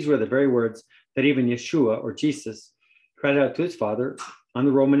 So these were the very words that even Yeshua, or Jesus, cried out to his Father on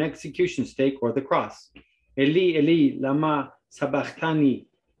the Roman execution stake or the cross. Eli, Eli, lama sabachthani.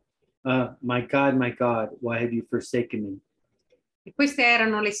 My God, why have you forsaken me? E queste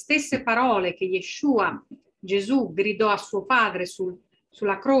erano le stesse parole che Yeshua, Gesù, gridò a suo padre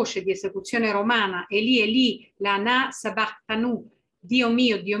sulla croce di esecuzione romana. Eli, Eli, lama sabachthanu. Dio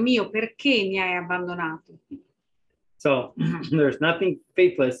mio, perché mi hai abbandonato? So there's nothing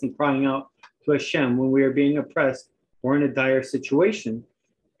faithless in crying out to Hashem when we are being oppressed or in a dire situation.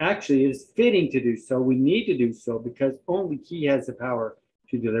 Actually, it is fitting to do so. We need to do so because only He has the power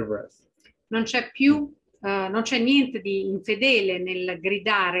to deliver us. Non c'è niente di infedele nel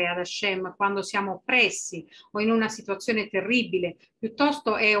gridare ad Hashem quando siamo oppressi o in una situazione terribile.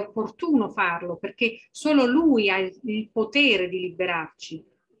 Piuttosto è opportuno farlo perché solo Lui ha il potere di liberarci.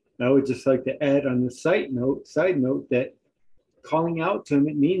 I would just like to add on the side note that calling out to Him,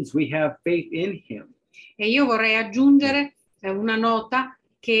 it means we have faith in Him. E io vorrei aggiungere una nota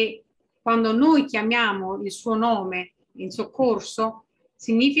che quando noi chiamiamo il suo nome in soccorso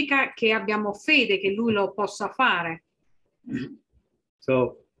significa che abbiamo fede che lui lo possa fare.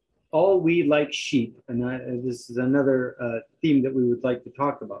 So all we like sheep, and this is another theme that we would like to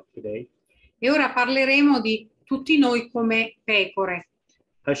talk about today. E ora parleremo di tutti noi come pecore.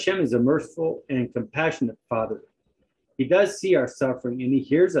 Hashem is a merciful and compassionate Father. He does see our suffering and He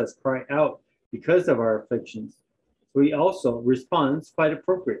hears us cry out because of our afflictions. So He also responds quite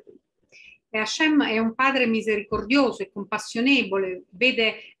appropriately. E Hashem è un padre misericordioso e compassionevole,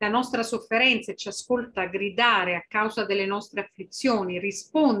 vede la nostra sofferenza e ci ascolta gridare a causa delle nostre afflizioni,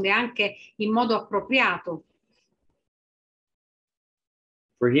 risponde anche in modo appropriato.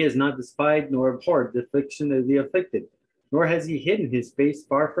 For He has not despised nor abhorred the affliction of the afflicted, nor has He hidden His face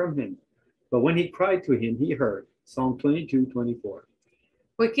far from him. But when he cried to Him, He heard. Psalm 22:24.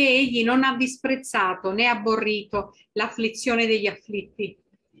 Poiché Egli non ha disprezzato né aborrito l'afflizione degli afflitti,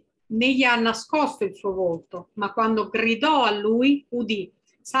 né gli ha nascosto il suo volto, ma quando gridò a Lui, udì.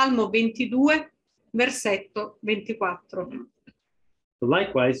 Salmo 22, versetto 24. But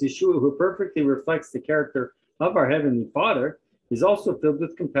likewise, Yeshua, who perfectly reflects the character of our Heavenly Father, is also filled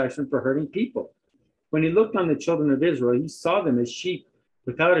with compassion for hurting people. When He looked on the children of Israel, He saw them as sheep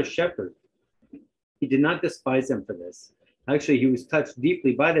without a shepherd. He did not despise them for this. Actually, He was touched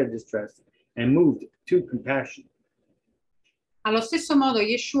deeply by their distress and moved to compassion. Allo stesso modo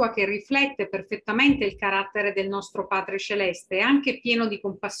Yeshua, che riflette perfettamente il carattere del nostro Padre Celeste, è anche pieno di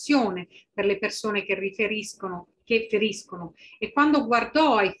compassione per le persone che feriscono. E quando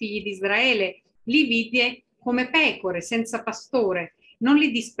guardò ai figli di Israele, li vide come pecore senza pastore. Non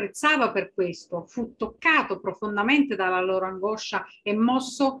li disprezzava per questo, fu toccato profondamente dalla loro angoscia e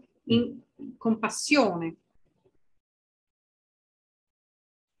mosso in compassione.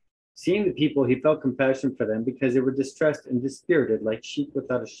 Seeing the people, He felt compassion for them because they were distressed and dispirited like sheep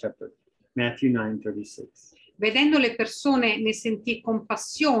without a shepherd. Matthew 9:36. Vedendo le persone ne sentì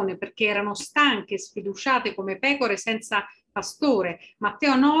compassione perché erano stanche e sfiduciate come pecore senza pastore.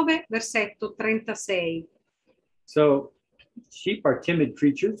 Matteo 9, versetto 36. So, sheep are timid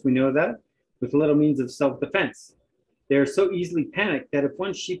creatures, we know that, with little means of self-defense. They are so easily panicked that if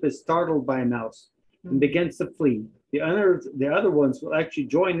one sheep is startled by a mouse and begins to flee, the other ones will actually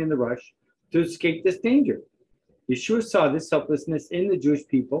join in the rush to escape this danger. Yeshua saw this helplessness in the Jewish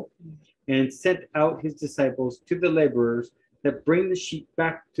people and sent out his disciples to the laborers that bring the sheep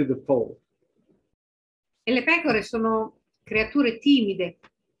back to the fold. E le pecore sono creature timide,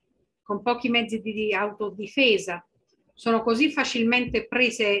 con pochi mezzi di autodifesa. Sono così facilmente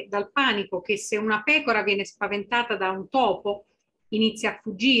prese dal panico che se una pecora viene spaventata da un topo, inizia a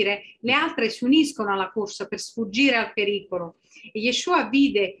fuggire, le altre si uniscono alla corsa per sfuggire al pericolo. E Yeshua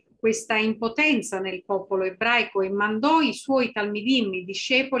vide questa impotenza nel popolo ebraico e mandò i suoi talmidim, i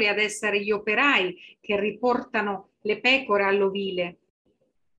discepoli, ad essere gli operai che riportano le pecore all'ovile.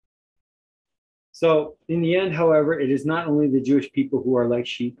 So, in the end, however, it is not only the Jewish people who are like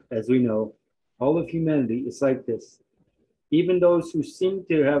sheep, as we know, all of humanity is like this. Even those who seem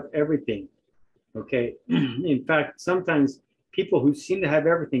to have everything, okay? In fact, sometimes people who seem to have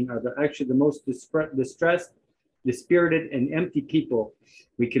everything are actually the most distressed, dispirited, and empty people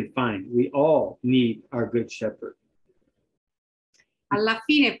we can find. We all need our good shepherd. Alla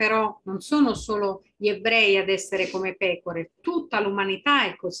fine però non sono solo gli ebrei ad essere come pecore, tutta l'umanità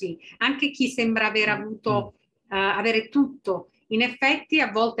è così, anche chi sembra avere tutto. In effetti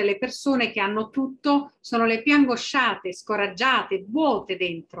a volte le persone che hanno tutto sono le più angosciate, scoraggiate, vuote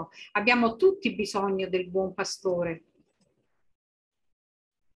dentro. Abbiamo tutti bisogno del buon pastore.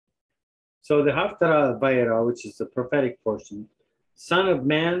 So the Haftarah Vayera, which is the prophetic portion, Son of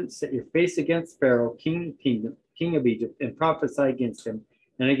man, set your face against Pharaoh, king of Egypt, and prophesy against him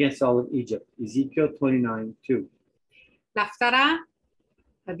and against all of Egypt. Ezechiele 29:2. L'Haftarah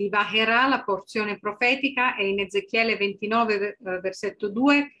di Vayera, la porzione profetica, è in Ezechiele 29, versetto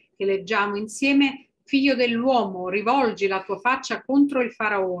 2, che leggiamo insieme. Figlio dell'uomo, rivolgi la tua faccia contro il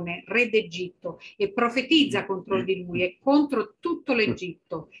faraone, re d'Egitto, e profetizza contro di lui e contro tutto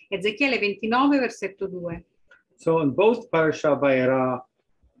l'Egitto. Ezechiele 29, versetto 2. So in both Parasha Vayera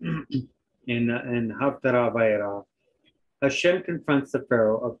and Haftarah Vayera, Hashem confronts the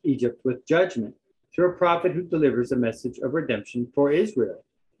Pharaoh of Egypt with judgment through a prophet who delivers a message of redemption for Israel.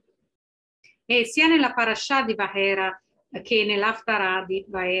 E sia nella Parasha di Vayera che nell'Haftarah di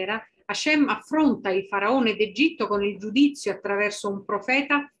Vayera, Hashem affronta il faraone d'Egitto con il giudizio attraverso un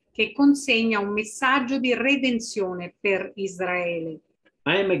profeta che consegna un messaggio di redenzione per Israele.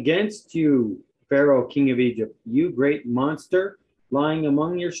 I am against you, Pharaoh, king of Egypt, you great monster lying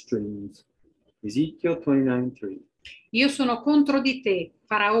among your streams. Ezechiele 29:3. Io sono contro di te,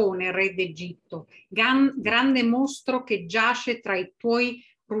 faraone, re d'Egitto, grande mostro che giace tra i tuoi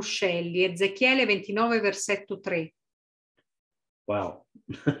ruscelli. Ezechiele 29, versetto 3. Wow,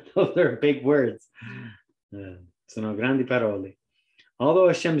 those are big words. Sono grandi parole. Although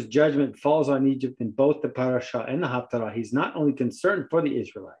Hashem's judgment falls on Egypt in both the Parasha and the Haftarah, he's not only concerned for the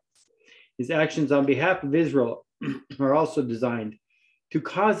Israelites. His actions on behalf of Israel are also designed to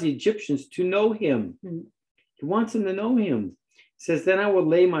cause the Egyptians to know him. He wants them to know him. He says, then I will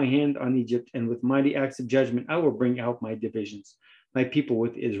lay my hand on Egypt, and with mighty acts of judgment, I will bring out my divisions, my people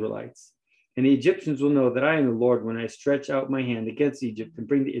with the Israelites. And the Egyptians will know that I am the Lord when I stretch out my hand against Egypt and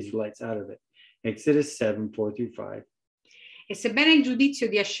bring the Israelites out of it. Exodus 7:4-5. E sebbene il giudizio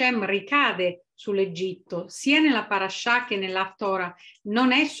di Hashem ricade sull'Egitto, sia nella Parasha che nell'Haftarah,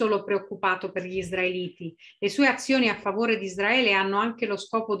 non è solo preoccupato per gli israeliti. Le sue azioni a favore di Israele hanno anche lo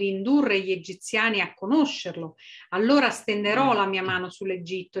scopo di indurre gli egiziani a conoscerlo. Allora stenderò la mia mano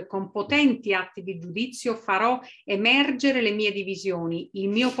sull'Egitto e con potenti atti di giudizio farò emergere le mie divisioni, il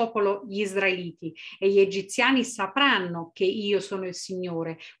mio popolo, gli israeliti, e gli egiziani sapranno che io sono il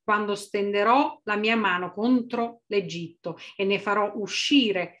Signore, quando stenderò la mia mano contro l'Egitto e ne farò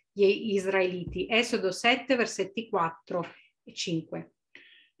uscire gli israeliti. Esodo 7, versetti 4 e 5.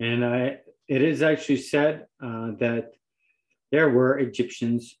 And it is actually said that there were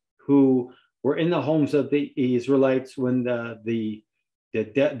Egyptians who were in the homes of the Israelites when the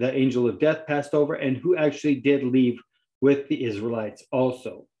angel of death passed over, and who actually did leave with the Israelites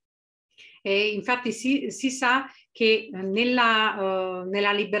also. E infatti si sa che nella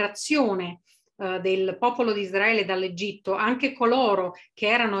liberazione del popolo di Israele dall'Egitto, anche coloro che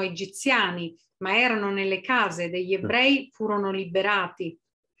erano egiziani ma erano nelle case degli ebrei furono liberati.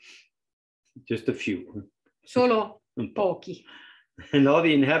 Just a few. Solo pochi. And all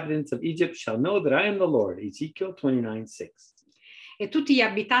the inhabitants of Egypt shall know that I am the Lord. Ezechiele 29:6. E tutti gli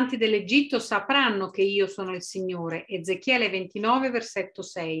abitanti dell'Egitto sapranno che io sono il Signore. Ezechiele 29, versetto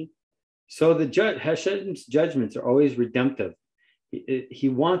 6. So Hashem's judgments are always redemptive. He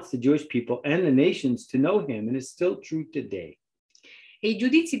wants the Jewish people and the nations to know him, and it's still true today. E i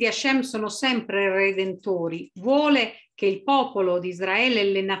giudizi di Hashem sono sempre redentori. Vuole che il popolo di Israele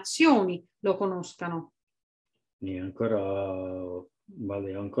e le nazioni lo conoscano. E ancora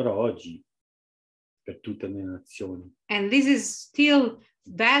vale ancora oggi. per tutte le nazioni. And this is still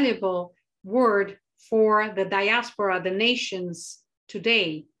valuable word for the diaspora, the nations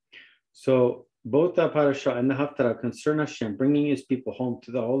today. So both the Parasha and the Haftarah concern Hashem bringing his people home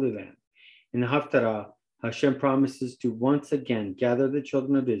to the Holy Land. In the Haftarah, Hashem promises to once again gather the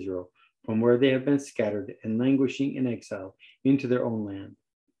children of Israel from where they have been scattered and languishing in exile into their own land.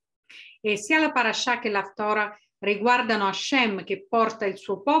 E sia la Parasha che l'Haftarah riguardano Hashem che porta il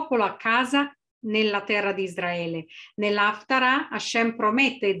suo popolo a casa nella terra di Israele. Nell'Haftarah Hashem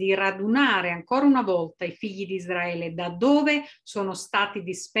promette di radunare ancora una volta i figli di Israele da dove sono stati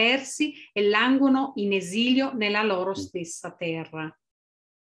dispersi e languono in esilio nella loro stessa terra.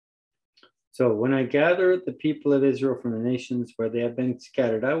 So when I gather the people of Israel from the nations where they have been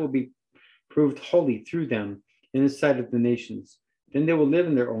scattered, I will be proved holy through them in the sight of the nations. Then they will live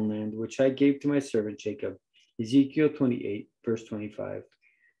in their own land, which I gave to my servant Jacob. Ezechiele 28, verse 25.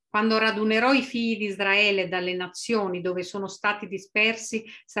 Quando radunerò i figli di Israele dalle nazioni dove sono stati dispersi,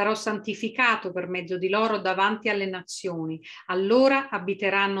 sarò santificato per mezzo di loro davanti alle nazioni. Allora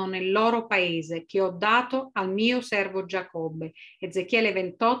abiteranno nel loro paese che ho dato al mio servo Giacobbe. Ezechiele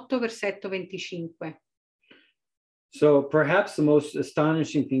 28, versetto 25. So perhaps the most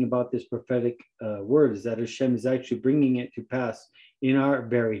astonishing thing about this prophetic word is that Hashem is actually bringing it to pass in our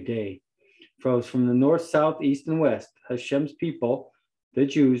very day. From the north, south, east, and west, Hashem's people, the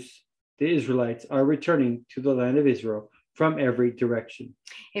Jews, the Israelites, are returning to the land of Israel from every direction.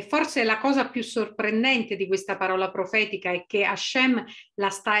 E forse la cosa più sorprendente di questa parola profetica è che Hashem la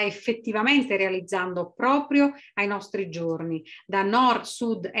sta effettivamente realizzando proprio ai nostri giorni. Da nord,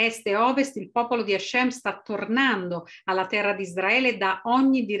 sud, est e ovest il popolo di Hashem sta tornando alla terra di Israele da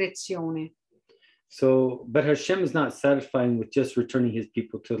ogni direzione. So, but Hashem is not satisfying with just returning his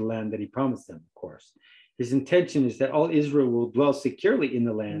people to the land that he promised them, of course. His intention is that all Israel will dwell securely in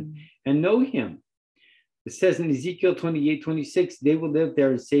the land and know him. It says in Ezekiel 28:26, they will live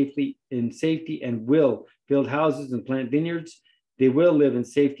there in safety and will build houses and plant vineyards. They will live in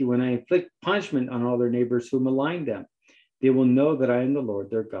safety when I inflict punishment on all their neighbors who malign them. They will know that I am the Lord,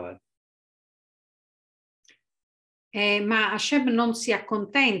 their God. Ma Hashem non si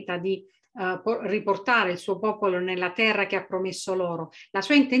accontenta di riportare il suo popolo nella terra che ha promesso loro. La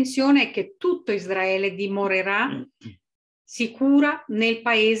sua intenzione è che tutto Israele dimorerà sicura nel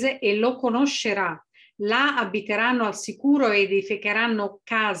paese e lo conoscerà. Là abiteranno al sicuro, edificheranno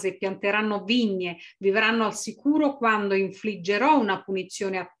case, pianteranno vigne, vivranno al sicuro quando infliggerò una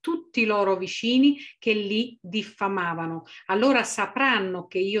punizione a tutti i loro vicini che li diffamavano. Allora sapranno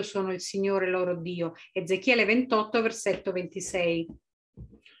che io sono il Signore loro Dio. Ezechiele 28, versetto 26.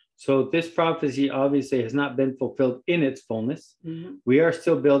 So this prophecy obviously has not been fulfilled in its fullness. We are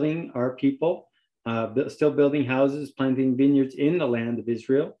still building our people, still building houses, planting vineyards in the land of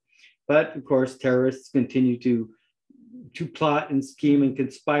Israel. But of course, terrorists continue to plot and scheme and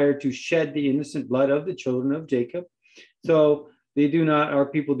conspire to shed the innocent blood of the children of Jacob. So our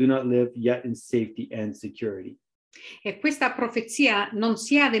people do not live yet in safety and security. E questa profezia non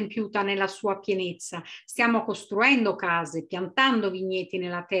si è adempiuta nella sua pienezza. Stiamo costruendo case, piantando vigneti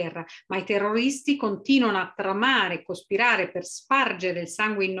nella terra, ma i terroristi continuano a tramare e cospirare per spargere il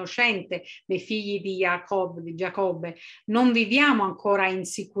sangue innocente dei figli di Giacobbe. Non viviamo ancora in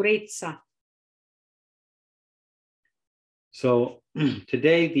sicurezza. So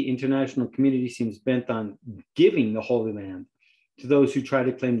today the international community seems bent on giving the Holy Land to those who try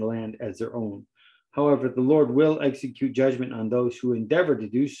to claim the land as their own. However, the Lord will execute judgment on those who endeavor to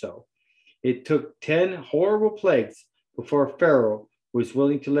do so. It took 10 horrible plagues before Pharaoh was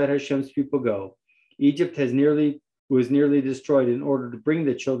willing to let Hashem's people go. Egypt was nearly destroyed in order to bring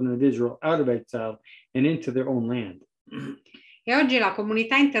the children of Israel out of exile and into their own land. E oggi la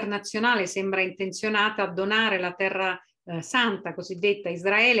comunità internazionale sembra intenzionata a donare la terra santa, cosiddetta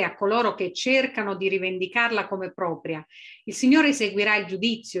Israele, a coloro che cercano di rivendicarla come propria. Il Signore eseguirà il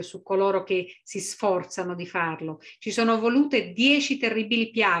giudizio su coloro che si sforzano di farlo. Ci sono volute 10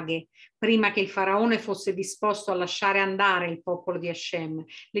 terribili piaghe prima che il faraone fosse disposto a lasciare andare il popolo di Hashem.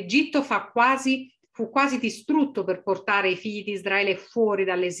 L'Egitto fu quasi distrutto per portare i figli di Israele fuori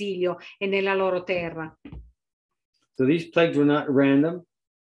dall'esilio e nella loro terra. So these plagues were not random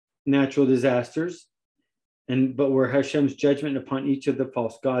natural disasters, but were Hashem's judgment upon each of the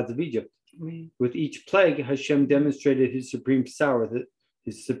false gods of Egypt. With each plague, Hashem demonstrated his supreme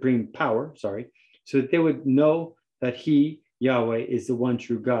power, so that they would know that he, Yahweh, is the one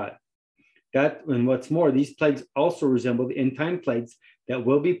true God. And what's more, these plagues also resemble the end-time plagues that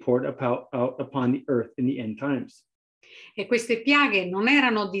will be poured out upon the earth in the end times. E queste piaghe non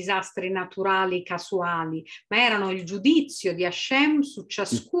erano disastri naturali casuali, ma erano il giudizio di Hashem su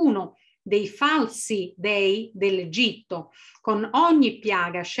ciascuno dei falsi dei dell'Egitto. Con ogni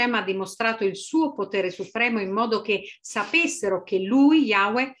piaga Hashem ha dimostrato il suo potere supremo in modo che sapessero che lui,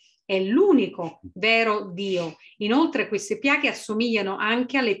 Yahweh, è l'unico vero Dio. Inoltre queste piaghe assomigliano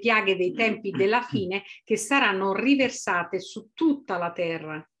anche alle piaghe dei tempi della fine che saranno riversate su tutta la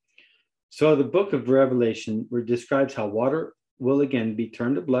terra. So the book of Revelation describes how water will again be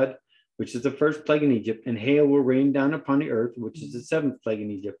turned to blood, which is the first plague in Egypt, and hail will rain down upon the earth, which is the seventh plague in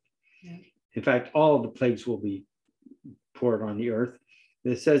Egypt. Yeah. In fact, all the plagues will be poured on the earth.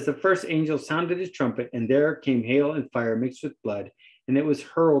 It says the first angel sounded his trumpet, and there came hail and fire mixed with blood, and it was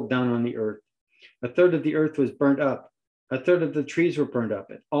hurled down on the earth. A third of the earth was burnt up. A third of the trees were burned up,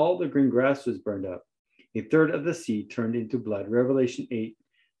 and all the green grass was burned up. A third of the sea turned into blood. Revelation 8,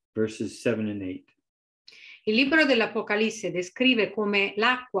 verses 7 and 8. Il libro dell'Apocalisse descrive come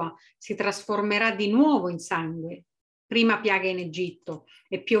l'acqua si trasformerà di nuovo in sangue, prima piaga in Egitto,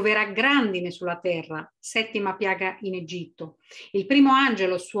 e pioverà grandine sulla terra, settima piaga in Egitto. Il primo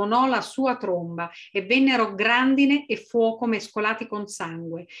angelo suonò la sua tromba e vennero grandine e fuoco mescolati con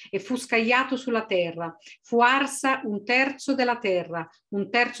sangue e fu scagliato sulla terra. Fu arsa un terzo della terra, un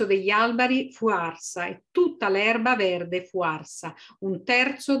terzo degli alberi fu arsa e tutta l'erba verde fu arsa. Un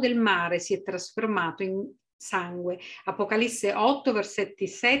terzo del mare si è trasformato in sangue. Apocalisse 8, versetti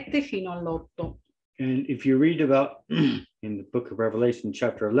 7 fino all'8. And if you read about in the book of Revelation,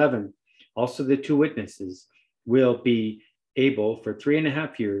 chapter 11, also the two witnesses will be able for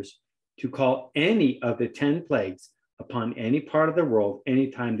 3.5 years to call any of the 10 plagues upon any part of the world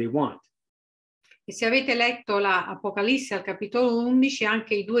anytime they want. E se avete letto la Apocalisse al capitolo 11,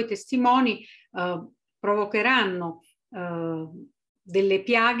 anche i due testimoni provocheranno delle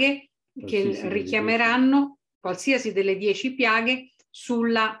piaghe che richiameranno qualsiasi delle 10 piaghe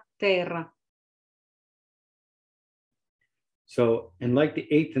sulla terra. So, and like the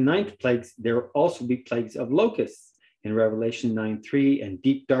 8th and 9th plagues, there will also be plagues of locusts in Revelation 9:3 and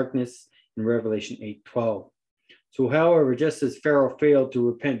deep darkness in Revelation 8:12. So, however, just as Pharaoh failed to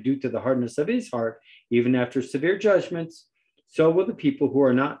repent due to the hardness of his heart, even after severe judgments, so will the people who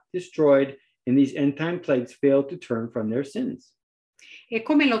are not destroyed in these end time plagues fail to turn from their sins. E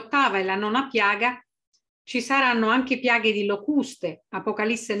come l'8ª e la 9ª piaga, ci saranno anche piaghe di locuste,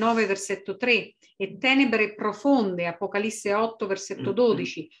 Apocalisse 9, versetto 3, e tenebre profonde, Apocalisse 8, versetto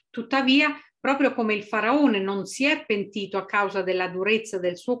 12. Tuttavia, proprio come il faraone non si è pentito a causa della durezza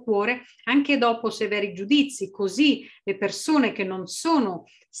del suo cuore, anche dopo severi giudizi, così le persone che non sono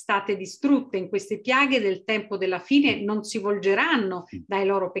state distrutte in queste piaghe del tempo della fine non si volgeranno dai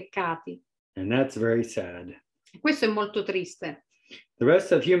loro peccati. And that's very sad. Questo è molto triste. The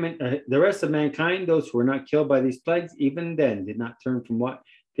rest of mankind, those who were not killed by these plagues, even then did not turn from what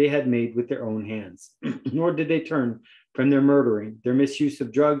they had made with their own hands, nor did they turn from their murdering, their misuse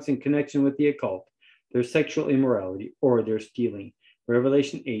of drugs in connection with the occult, their sexual immorality, or their stealing.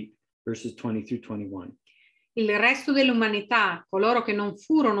 Revelation 8, verses 20 through 21. Il resto dell'umanità, coloro che non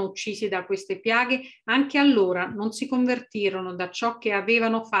furono uccisi da queste piaghe, anche allora non si convertirono da ciò che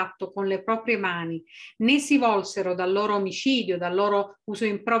avevano fatto con le proprie mani, né si volsero dal loro omicidio, dal loro uso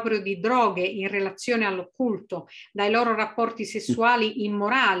improprio di droghe in relazione all'occulto, dai loro rapporti sessuali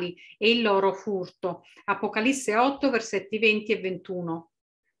immorali e il loro furto. Apocalisse 8, versetti 20 e 21.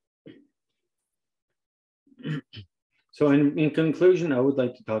 So in conclusion, I would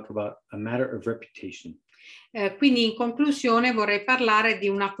like to talk about a matter of reputation. Quindi in conclusione vorrei parlare di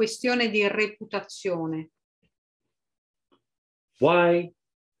una questione di reputazione. Why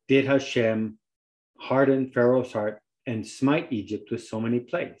did Hashem harden Pharaoh's heart and smite Egypt with so many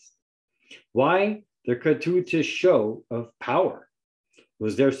plagues? Why the gratuitous show of power?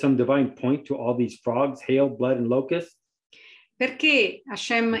 Was there some divine point to all these frogs, hail, blood, and locusts? Perché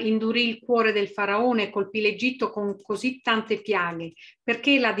Hashem indurì il cuore del faraone e colpì l'Egitto con così tante piaghe?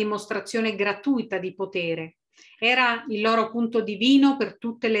 Perché la dimostrazione gratuita di potere? Era il loro punto divino per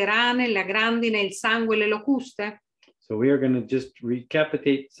tutte le rane, la grandine, il sangue e le locuste? So we are going to just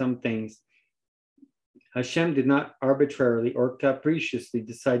recapitulate some things. Hashem did not arbitrarily or capriciously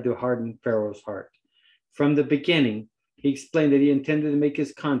decide to harden Pharaoh's heart. From the beginning, he explained that he intended to make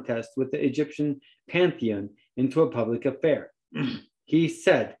his contest with the Egyptian pantheon into a public affair. He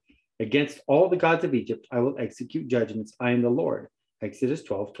said, against all the gods of Egypt, I will execute judgments. I am the Lord. Exodus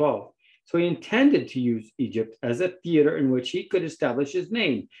 12:12. So he intended to use Egypt as a theater in which he could establish his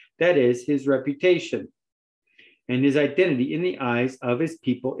name, that is, his reputation, and his identity in the eyes of his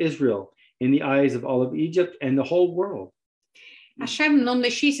people Israel, in the eyes of all of Egypt and the whole world. Hashem non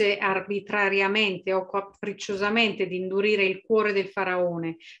decise arbitrariamente o capricciosamente di indurire il cuore del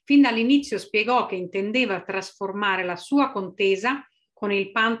faraone. Fin dall'inizio spiegò che intendeva trasformare la sua contesa con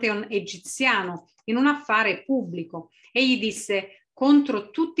il Pantheon egiziano in un affare pubblico. Egli disse: contro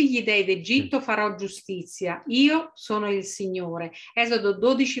tutti gli dei d'Egitto farò giustizia, io sono il Signore. Esodo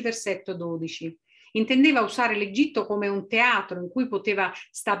 12, versetto 12. Intendeva usare l'Egitto come un teatro in cui poteva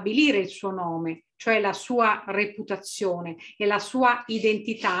stabilire il suo nome, cioè la sua reputazione e la sua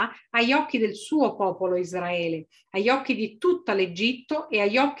identità agli occhi del suo popolo Israele, agli occhi di tutta l'Egitto e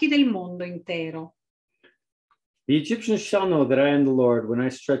agli occhi del mondo intero. The Egyptians shall know that I am the Lord when I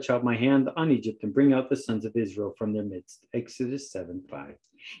stretch out my hand on Egypt and bring out the sons of Israel from their midst. Exodus 7:5.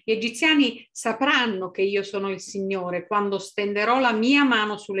 Gli egiziani sapranno che io sono il Signore quando stenderò la mia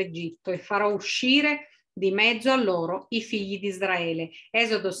mano sull'Egitto e farò uscire di mezzo a loro i figli di Israele.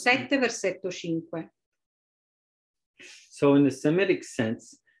 Esodo 7, versetto 5. So in the Semitic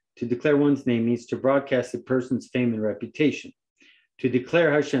sense, to declare one's name means to broadcast a person's fame and reputation. To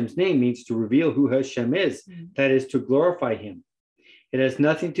declare Hashem's name means to reveal who Hashem is, that is, to glorify him. It has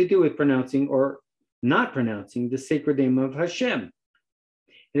nothing to do with pronouncing or not pronouncing the sacred name of Hashem.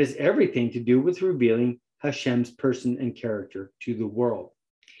 It has everything to do with revealing Hashem's person and character to the world.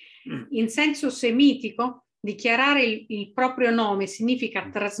 In senso semitico, dichiarare il proprio nome significa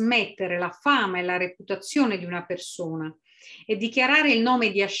trasmettere la fama e la reputazione di una persona. E dichiarare il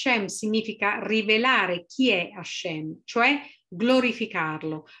nome di Hashem significa rivelare chi è Hashem, cioè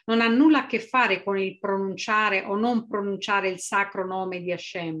glorificarlo. Non ha nulla a che fare con il pronunciare o non pronunciare il sacro nome di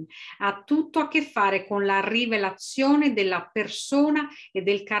Hashem. Ha tutto a che fare con la rivelazione della persona e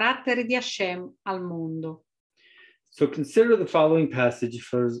del carattere di Hashem al mondo. So consider the following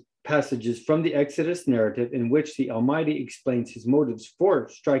passages from the Exodus narrative in which the Almighty explains his motives for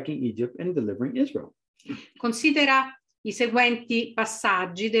striking Egypt and delivering Israel. Considera i seguenti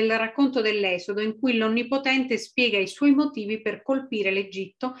passaggi del racconto dell'Esodo in cui l'Onnipotente spiega i suoi motivi per colpire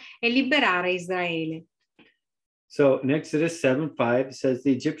l'Egitto e liberare Israele. So in Exodus 7:5 it says,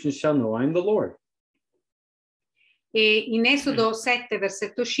 the Egyptians shall know I am the Lord. E in Esodo 7,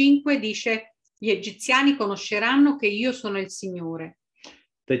 versetto 5 dice: gli egiziani conosceranno che io sono il Signore.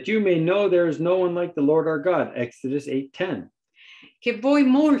 That you may know there is no one like the Lord our God. Exodus 8:10. Che voi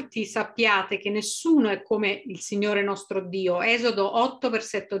molti sappiate che nessuno è come il Signore nostro Dio. Esodo 8,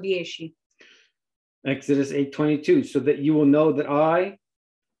 versetto 10. Exodus 8:22, so that you will know that I,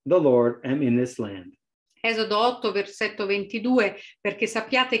 the Lord, am in this land. Esodo 8, versetto 22, perché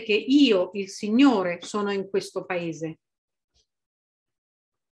sappiate che io, il Signore, sono in questo paese.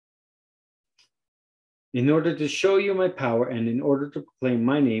 In order to show you my power and in order to proclaim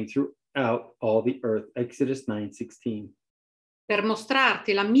my name throughout all the earth. Exodus 9:16. Per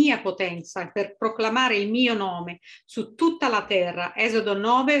mostrarti la mia potenza e per proclamare il mio nome su tutta la terra. Esodo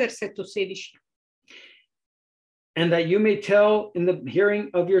 9, versetto 16. And that you may tell in the hearing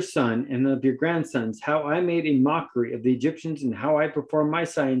of your son and of your grandsons how I made a mockery of the Egyptians and how I performed my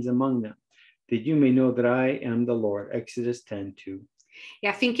signs among them, that you may know that I am the Lord. Exodus 10:2. E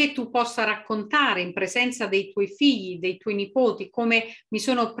affinché tu possa raccontare in presenza dei tuoi figli, dei tuoi nipoti, come mi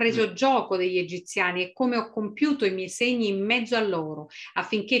sono preso gioco degli egiziani e come ho compiuto i miei segni in mezzo a loro,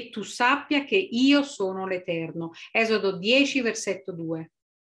 affinché tu sappia che io sono l'Eterno. Esodo 10, versetto 2.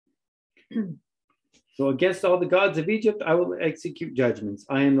 So against all the gods of Egypt, I will execute judgments.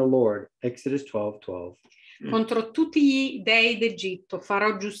 I am the Lord. Exodus 12:12. Contro tutti gli dei d'Egitto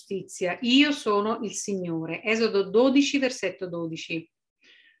farò giustizia. Io sono il Signore. Esodo 12, versetto 12.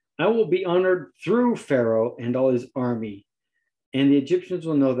 I will be honored through Pharaoh and all his army, and the Egyptians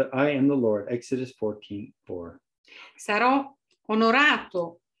will know that I am the Lord. Exodus 14:4. Sarò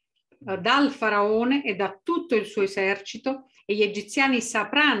onorato dal faraone e da tutto il suo esercito e gli egiziani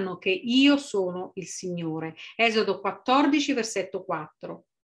sapranno che io sono il Signore. Esodo 14, versetto 4.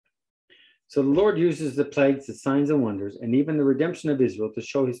 So the Lord uses the plagues, the signs and wonders, and even the redemption of Israel to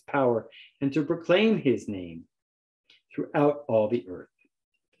show his power and to proclaim his name throughout all the earth.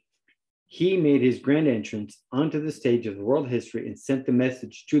 He made his grand entrance onto the stage of the world history and sent the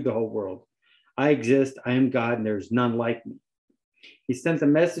message to the whole world. I exist, I am God, and there is none like me. He sent the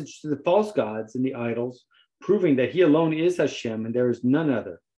message to the false gods and the idols, proving that he alone is Hashem and there is none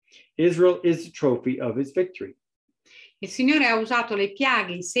other. Israel is the trophy of his victory. Il Signore ha usato le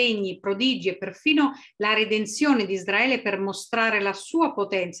piaghe, i segni, i prodigi e perfino la redenzione di Israele per mostrare la sua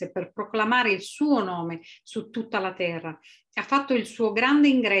potenza e per proclamare il suo nome su tutta la terra. Ha fatto il suo grande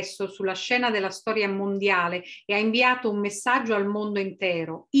ingresso sulla scena della storia mondiale e ha inviato un messaggio al mondo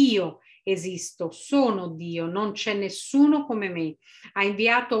intero. Io esisto, sono Dio, non c'è nessuno come me. Ha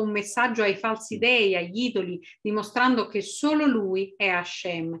inviato un messaggio ai falsi dei, agli idoli, dimostrando che solo lui è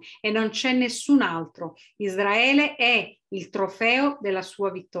Hashem e non c'è nessun altro. Israele è il trofeo della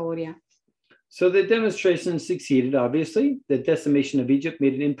sua vittoria. So the demonstration succeeded, obviously. The decimation of Egypt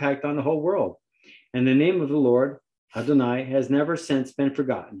made an impact on the whole world. And the name of the Lord, Adonai, has never since been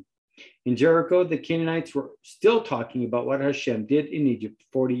forgotten. In Jericho, the Canaanites were still talking about what Hashem did in Egypt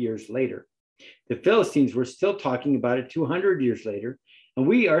 40 years later. The Philistines were still talking about it 200 years later, and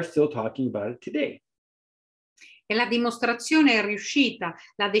we are still talking about it today. E la dimostrazione è riuscita.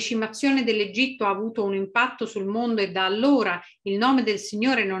 La decimazione dell'Egitto ha avuto un impatto sul mondo e da allora il nome del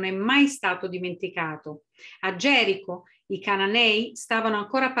Signore non è mai stato dimenticato. A Gerico i Cananei stavano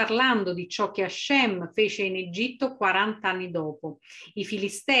ancora parlando di ciò che Hashem fece in Egitto 40 anni dopo. I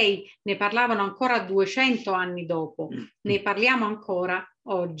Filistei ne parlavano ancora 200 anni dopo. Ne parliamo ancora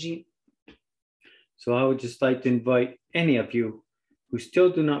oggi. So I would just like to invite any of you who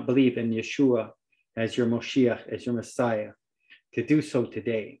still do not believe in Yeshua as your Moshiach, as your Messiah, to do so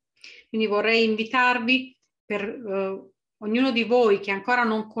today. Quindi vorrei invitarvi per ognuno di voi che ancora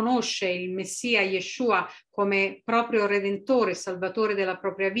non conosce il Messia Yeshua come proprio Redentore, Salvatore della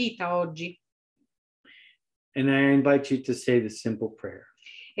propria vita oggi. And I invite you to say the simple prayer.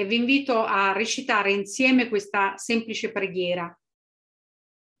 E vi invito a recitare insieme questa semplice preghiera.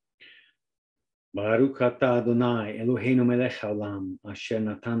 Baruch atah Adonai Eloheinu melech haolam asher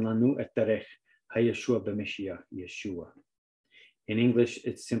natan lanu et derech haYeshua b'Mashiach Yeshua. In English,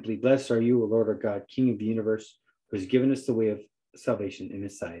 it's simply, blessed are you, O Lord our God, King of the universe, who has given us the way of salvation in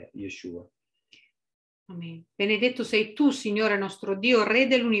Messiah, Yeshua. Amen. Benedetto sei tu, Signore nostro Dio, Re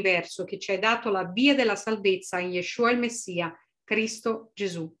dell'universo, che ci hai dato la via della salvezza in Yeshua il Messia, Cristo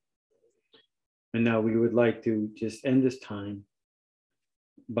Gesù. And now we would like to just end this time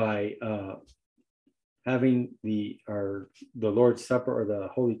by having the Lord's Supper or the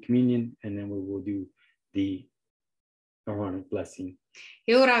Holy Communion, and then we will do the Aaronic blessing.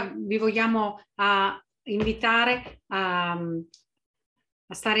 E ora vi vogliamo invitare a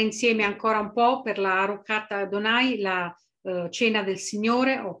stare insieme ancora un po' per la Arukat Adonai, la cena del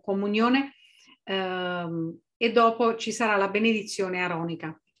Signore o comunione, e dopo ci sarà la benedizione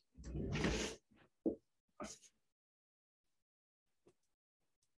aronica.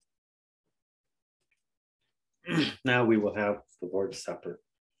 Now we will have the Lord's Supper.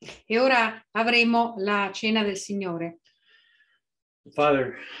 E ora avremo la cena del Signore.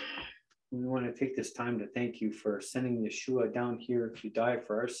 Father, we want to take this time to thank you for sending Yeshua down here to die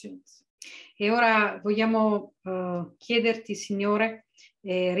for our sins. E ora vogliamo chiederti, Signore,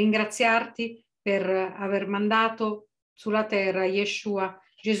 e ringraziarti per aver mandato sulla terra Yeshua,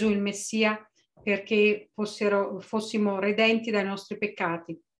 Gesù il Messia, perché fossimo redenti dai nostri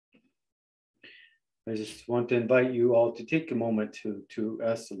peccati. I just want to invite you all to take a moment to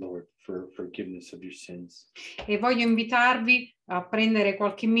ask the Lord for forgiveness of your sins. E voglio invitarvi a prendere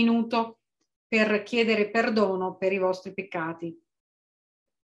qualche minuto per chiedere perdono per i vostri peccati.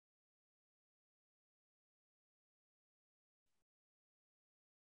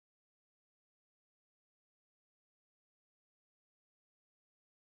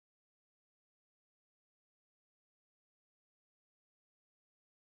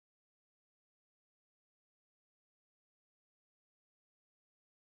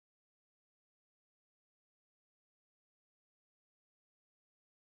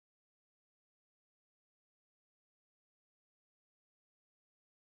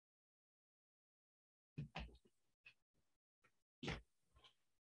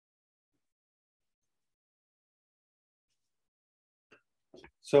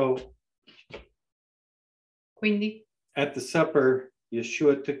 So, Quindi, at the supper,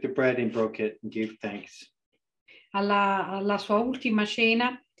 Yeshua took the bread and broke it and gave thanks. alla sua ultima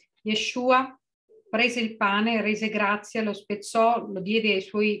cena, Yeshua prese il pane, rese grazie, lo spezzò, lo diede ai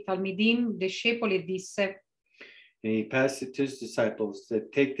suoi talmidim, discepoli, e disse: And he passed it to his disciples,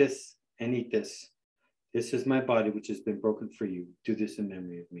 said, take this and eat this. This is my body, which has been broken for you. Do this in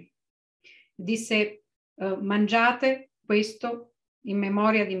memory of me. Disse, mangiate questo in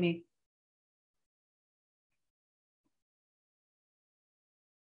memoria di me.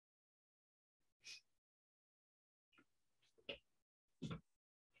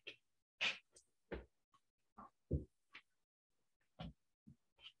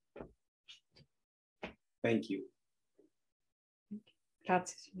 Thank you.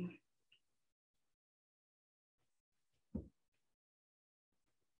 Grazie, Signore.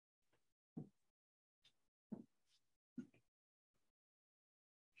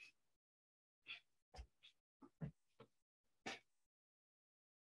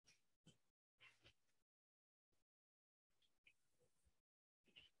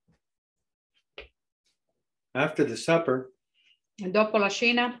 After the supper, E dopo la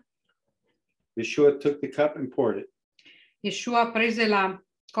cena, Yeshua took the cup and poured it. Yeshua prese la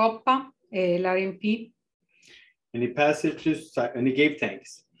coppa e la riempì And he passed it to his, and he gave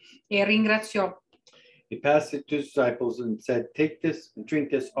thanks. e ringraziò. He passed it to his disciples and said, "Take this and drink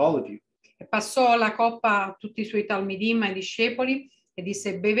this, all of you. E passò la coppa a tutti i suoi talmidim e discepoli e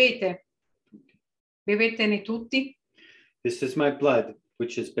disse: bevetene tutti. This is my blood,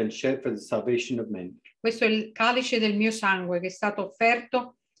 which has been shed for the salvation of men." Questo è il calice del mio sangue che è stato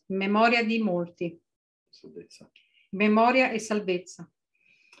offerto in memoria di molti. Memoria e salvezza.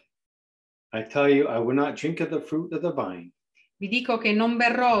 I tell you, I will not drink of the fruit of the vine Vi dico che non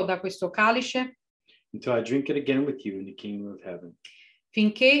berrò da questo calice until I drink it again with you in the kingdom of heaven.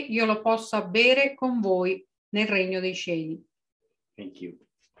 finché io lo possa bere con voi nel regno dei cieli. Thank you.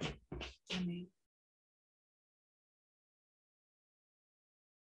 Amen.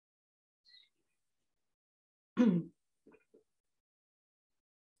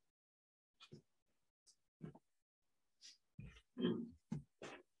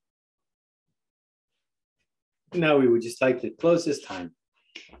 Now we would just like to close this time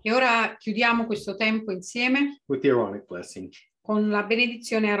E ora chiudiamo questo tempo insieme with the Aaronic blessing. con la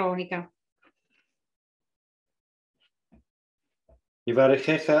benedizione aronica.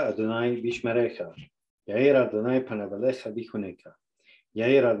 Yivarechecha Adonai bishmerecha. Yair Adonai panav alecha vichunecha.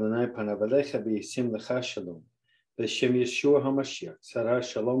 Yair Adonai panav alecha v'yisim lecha shalom. B'Shem Yeshua HaMashiach. Sarah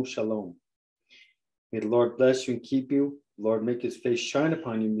shalom shalom. May the Lord bless you and keep you. The Lord make his face shine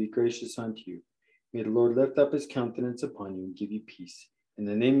upon you and be gracious unto you. May the Lord lift up his countenance upon you and give you peace. In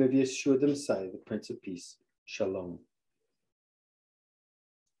the name of Yeshua the Messiah, the Prince of Peace. Shalom.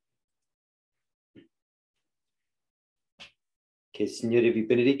 Che il Signore vi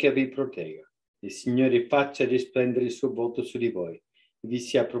benedica e vi protegga. Il Signore faccia risplendere il suo volto su di voi e vi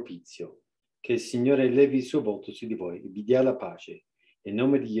sia propizio. Che il Signore levi il suo volto su di voi e vi dia la pace. In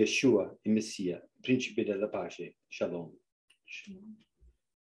nome di Yeshua, il Messia, Principe della pace. Shalom.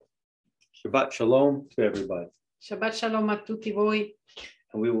 Shabbat shalom to everybody. Shabbat shalom a tutti voi.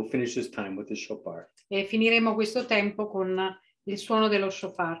 And we will finish this time with the shofar. E finiremo questo tempo con il suono dello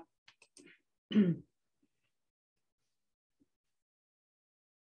shofar.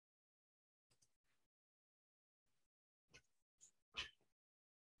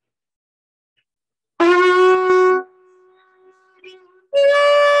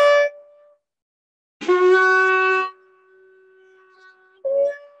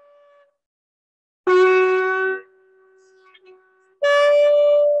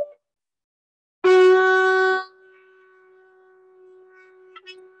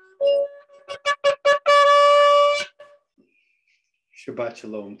 Shabbat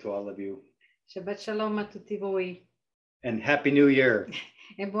shalom to all of you. Shabbat shalom a tutti voi And Happy New Year.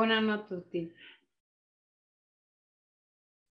 e buon anno a tutti.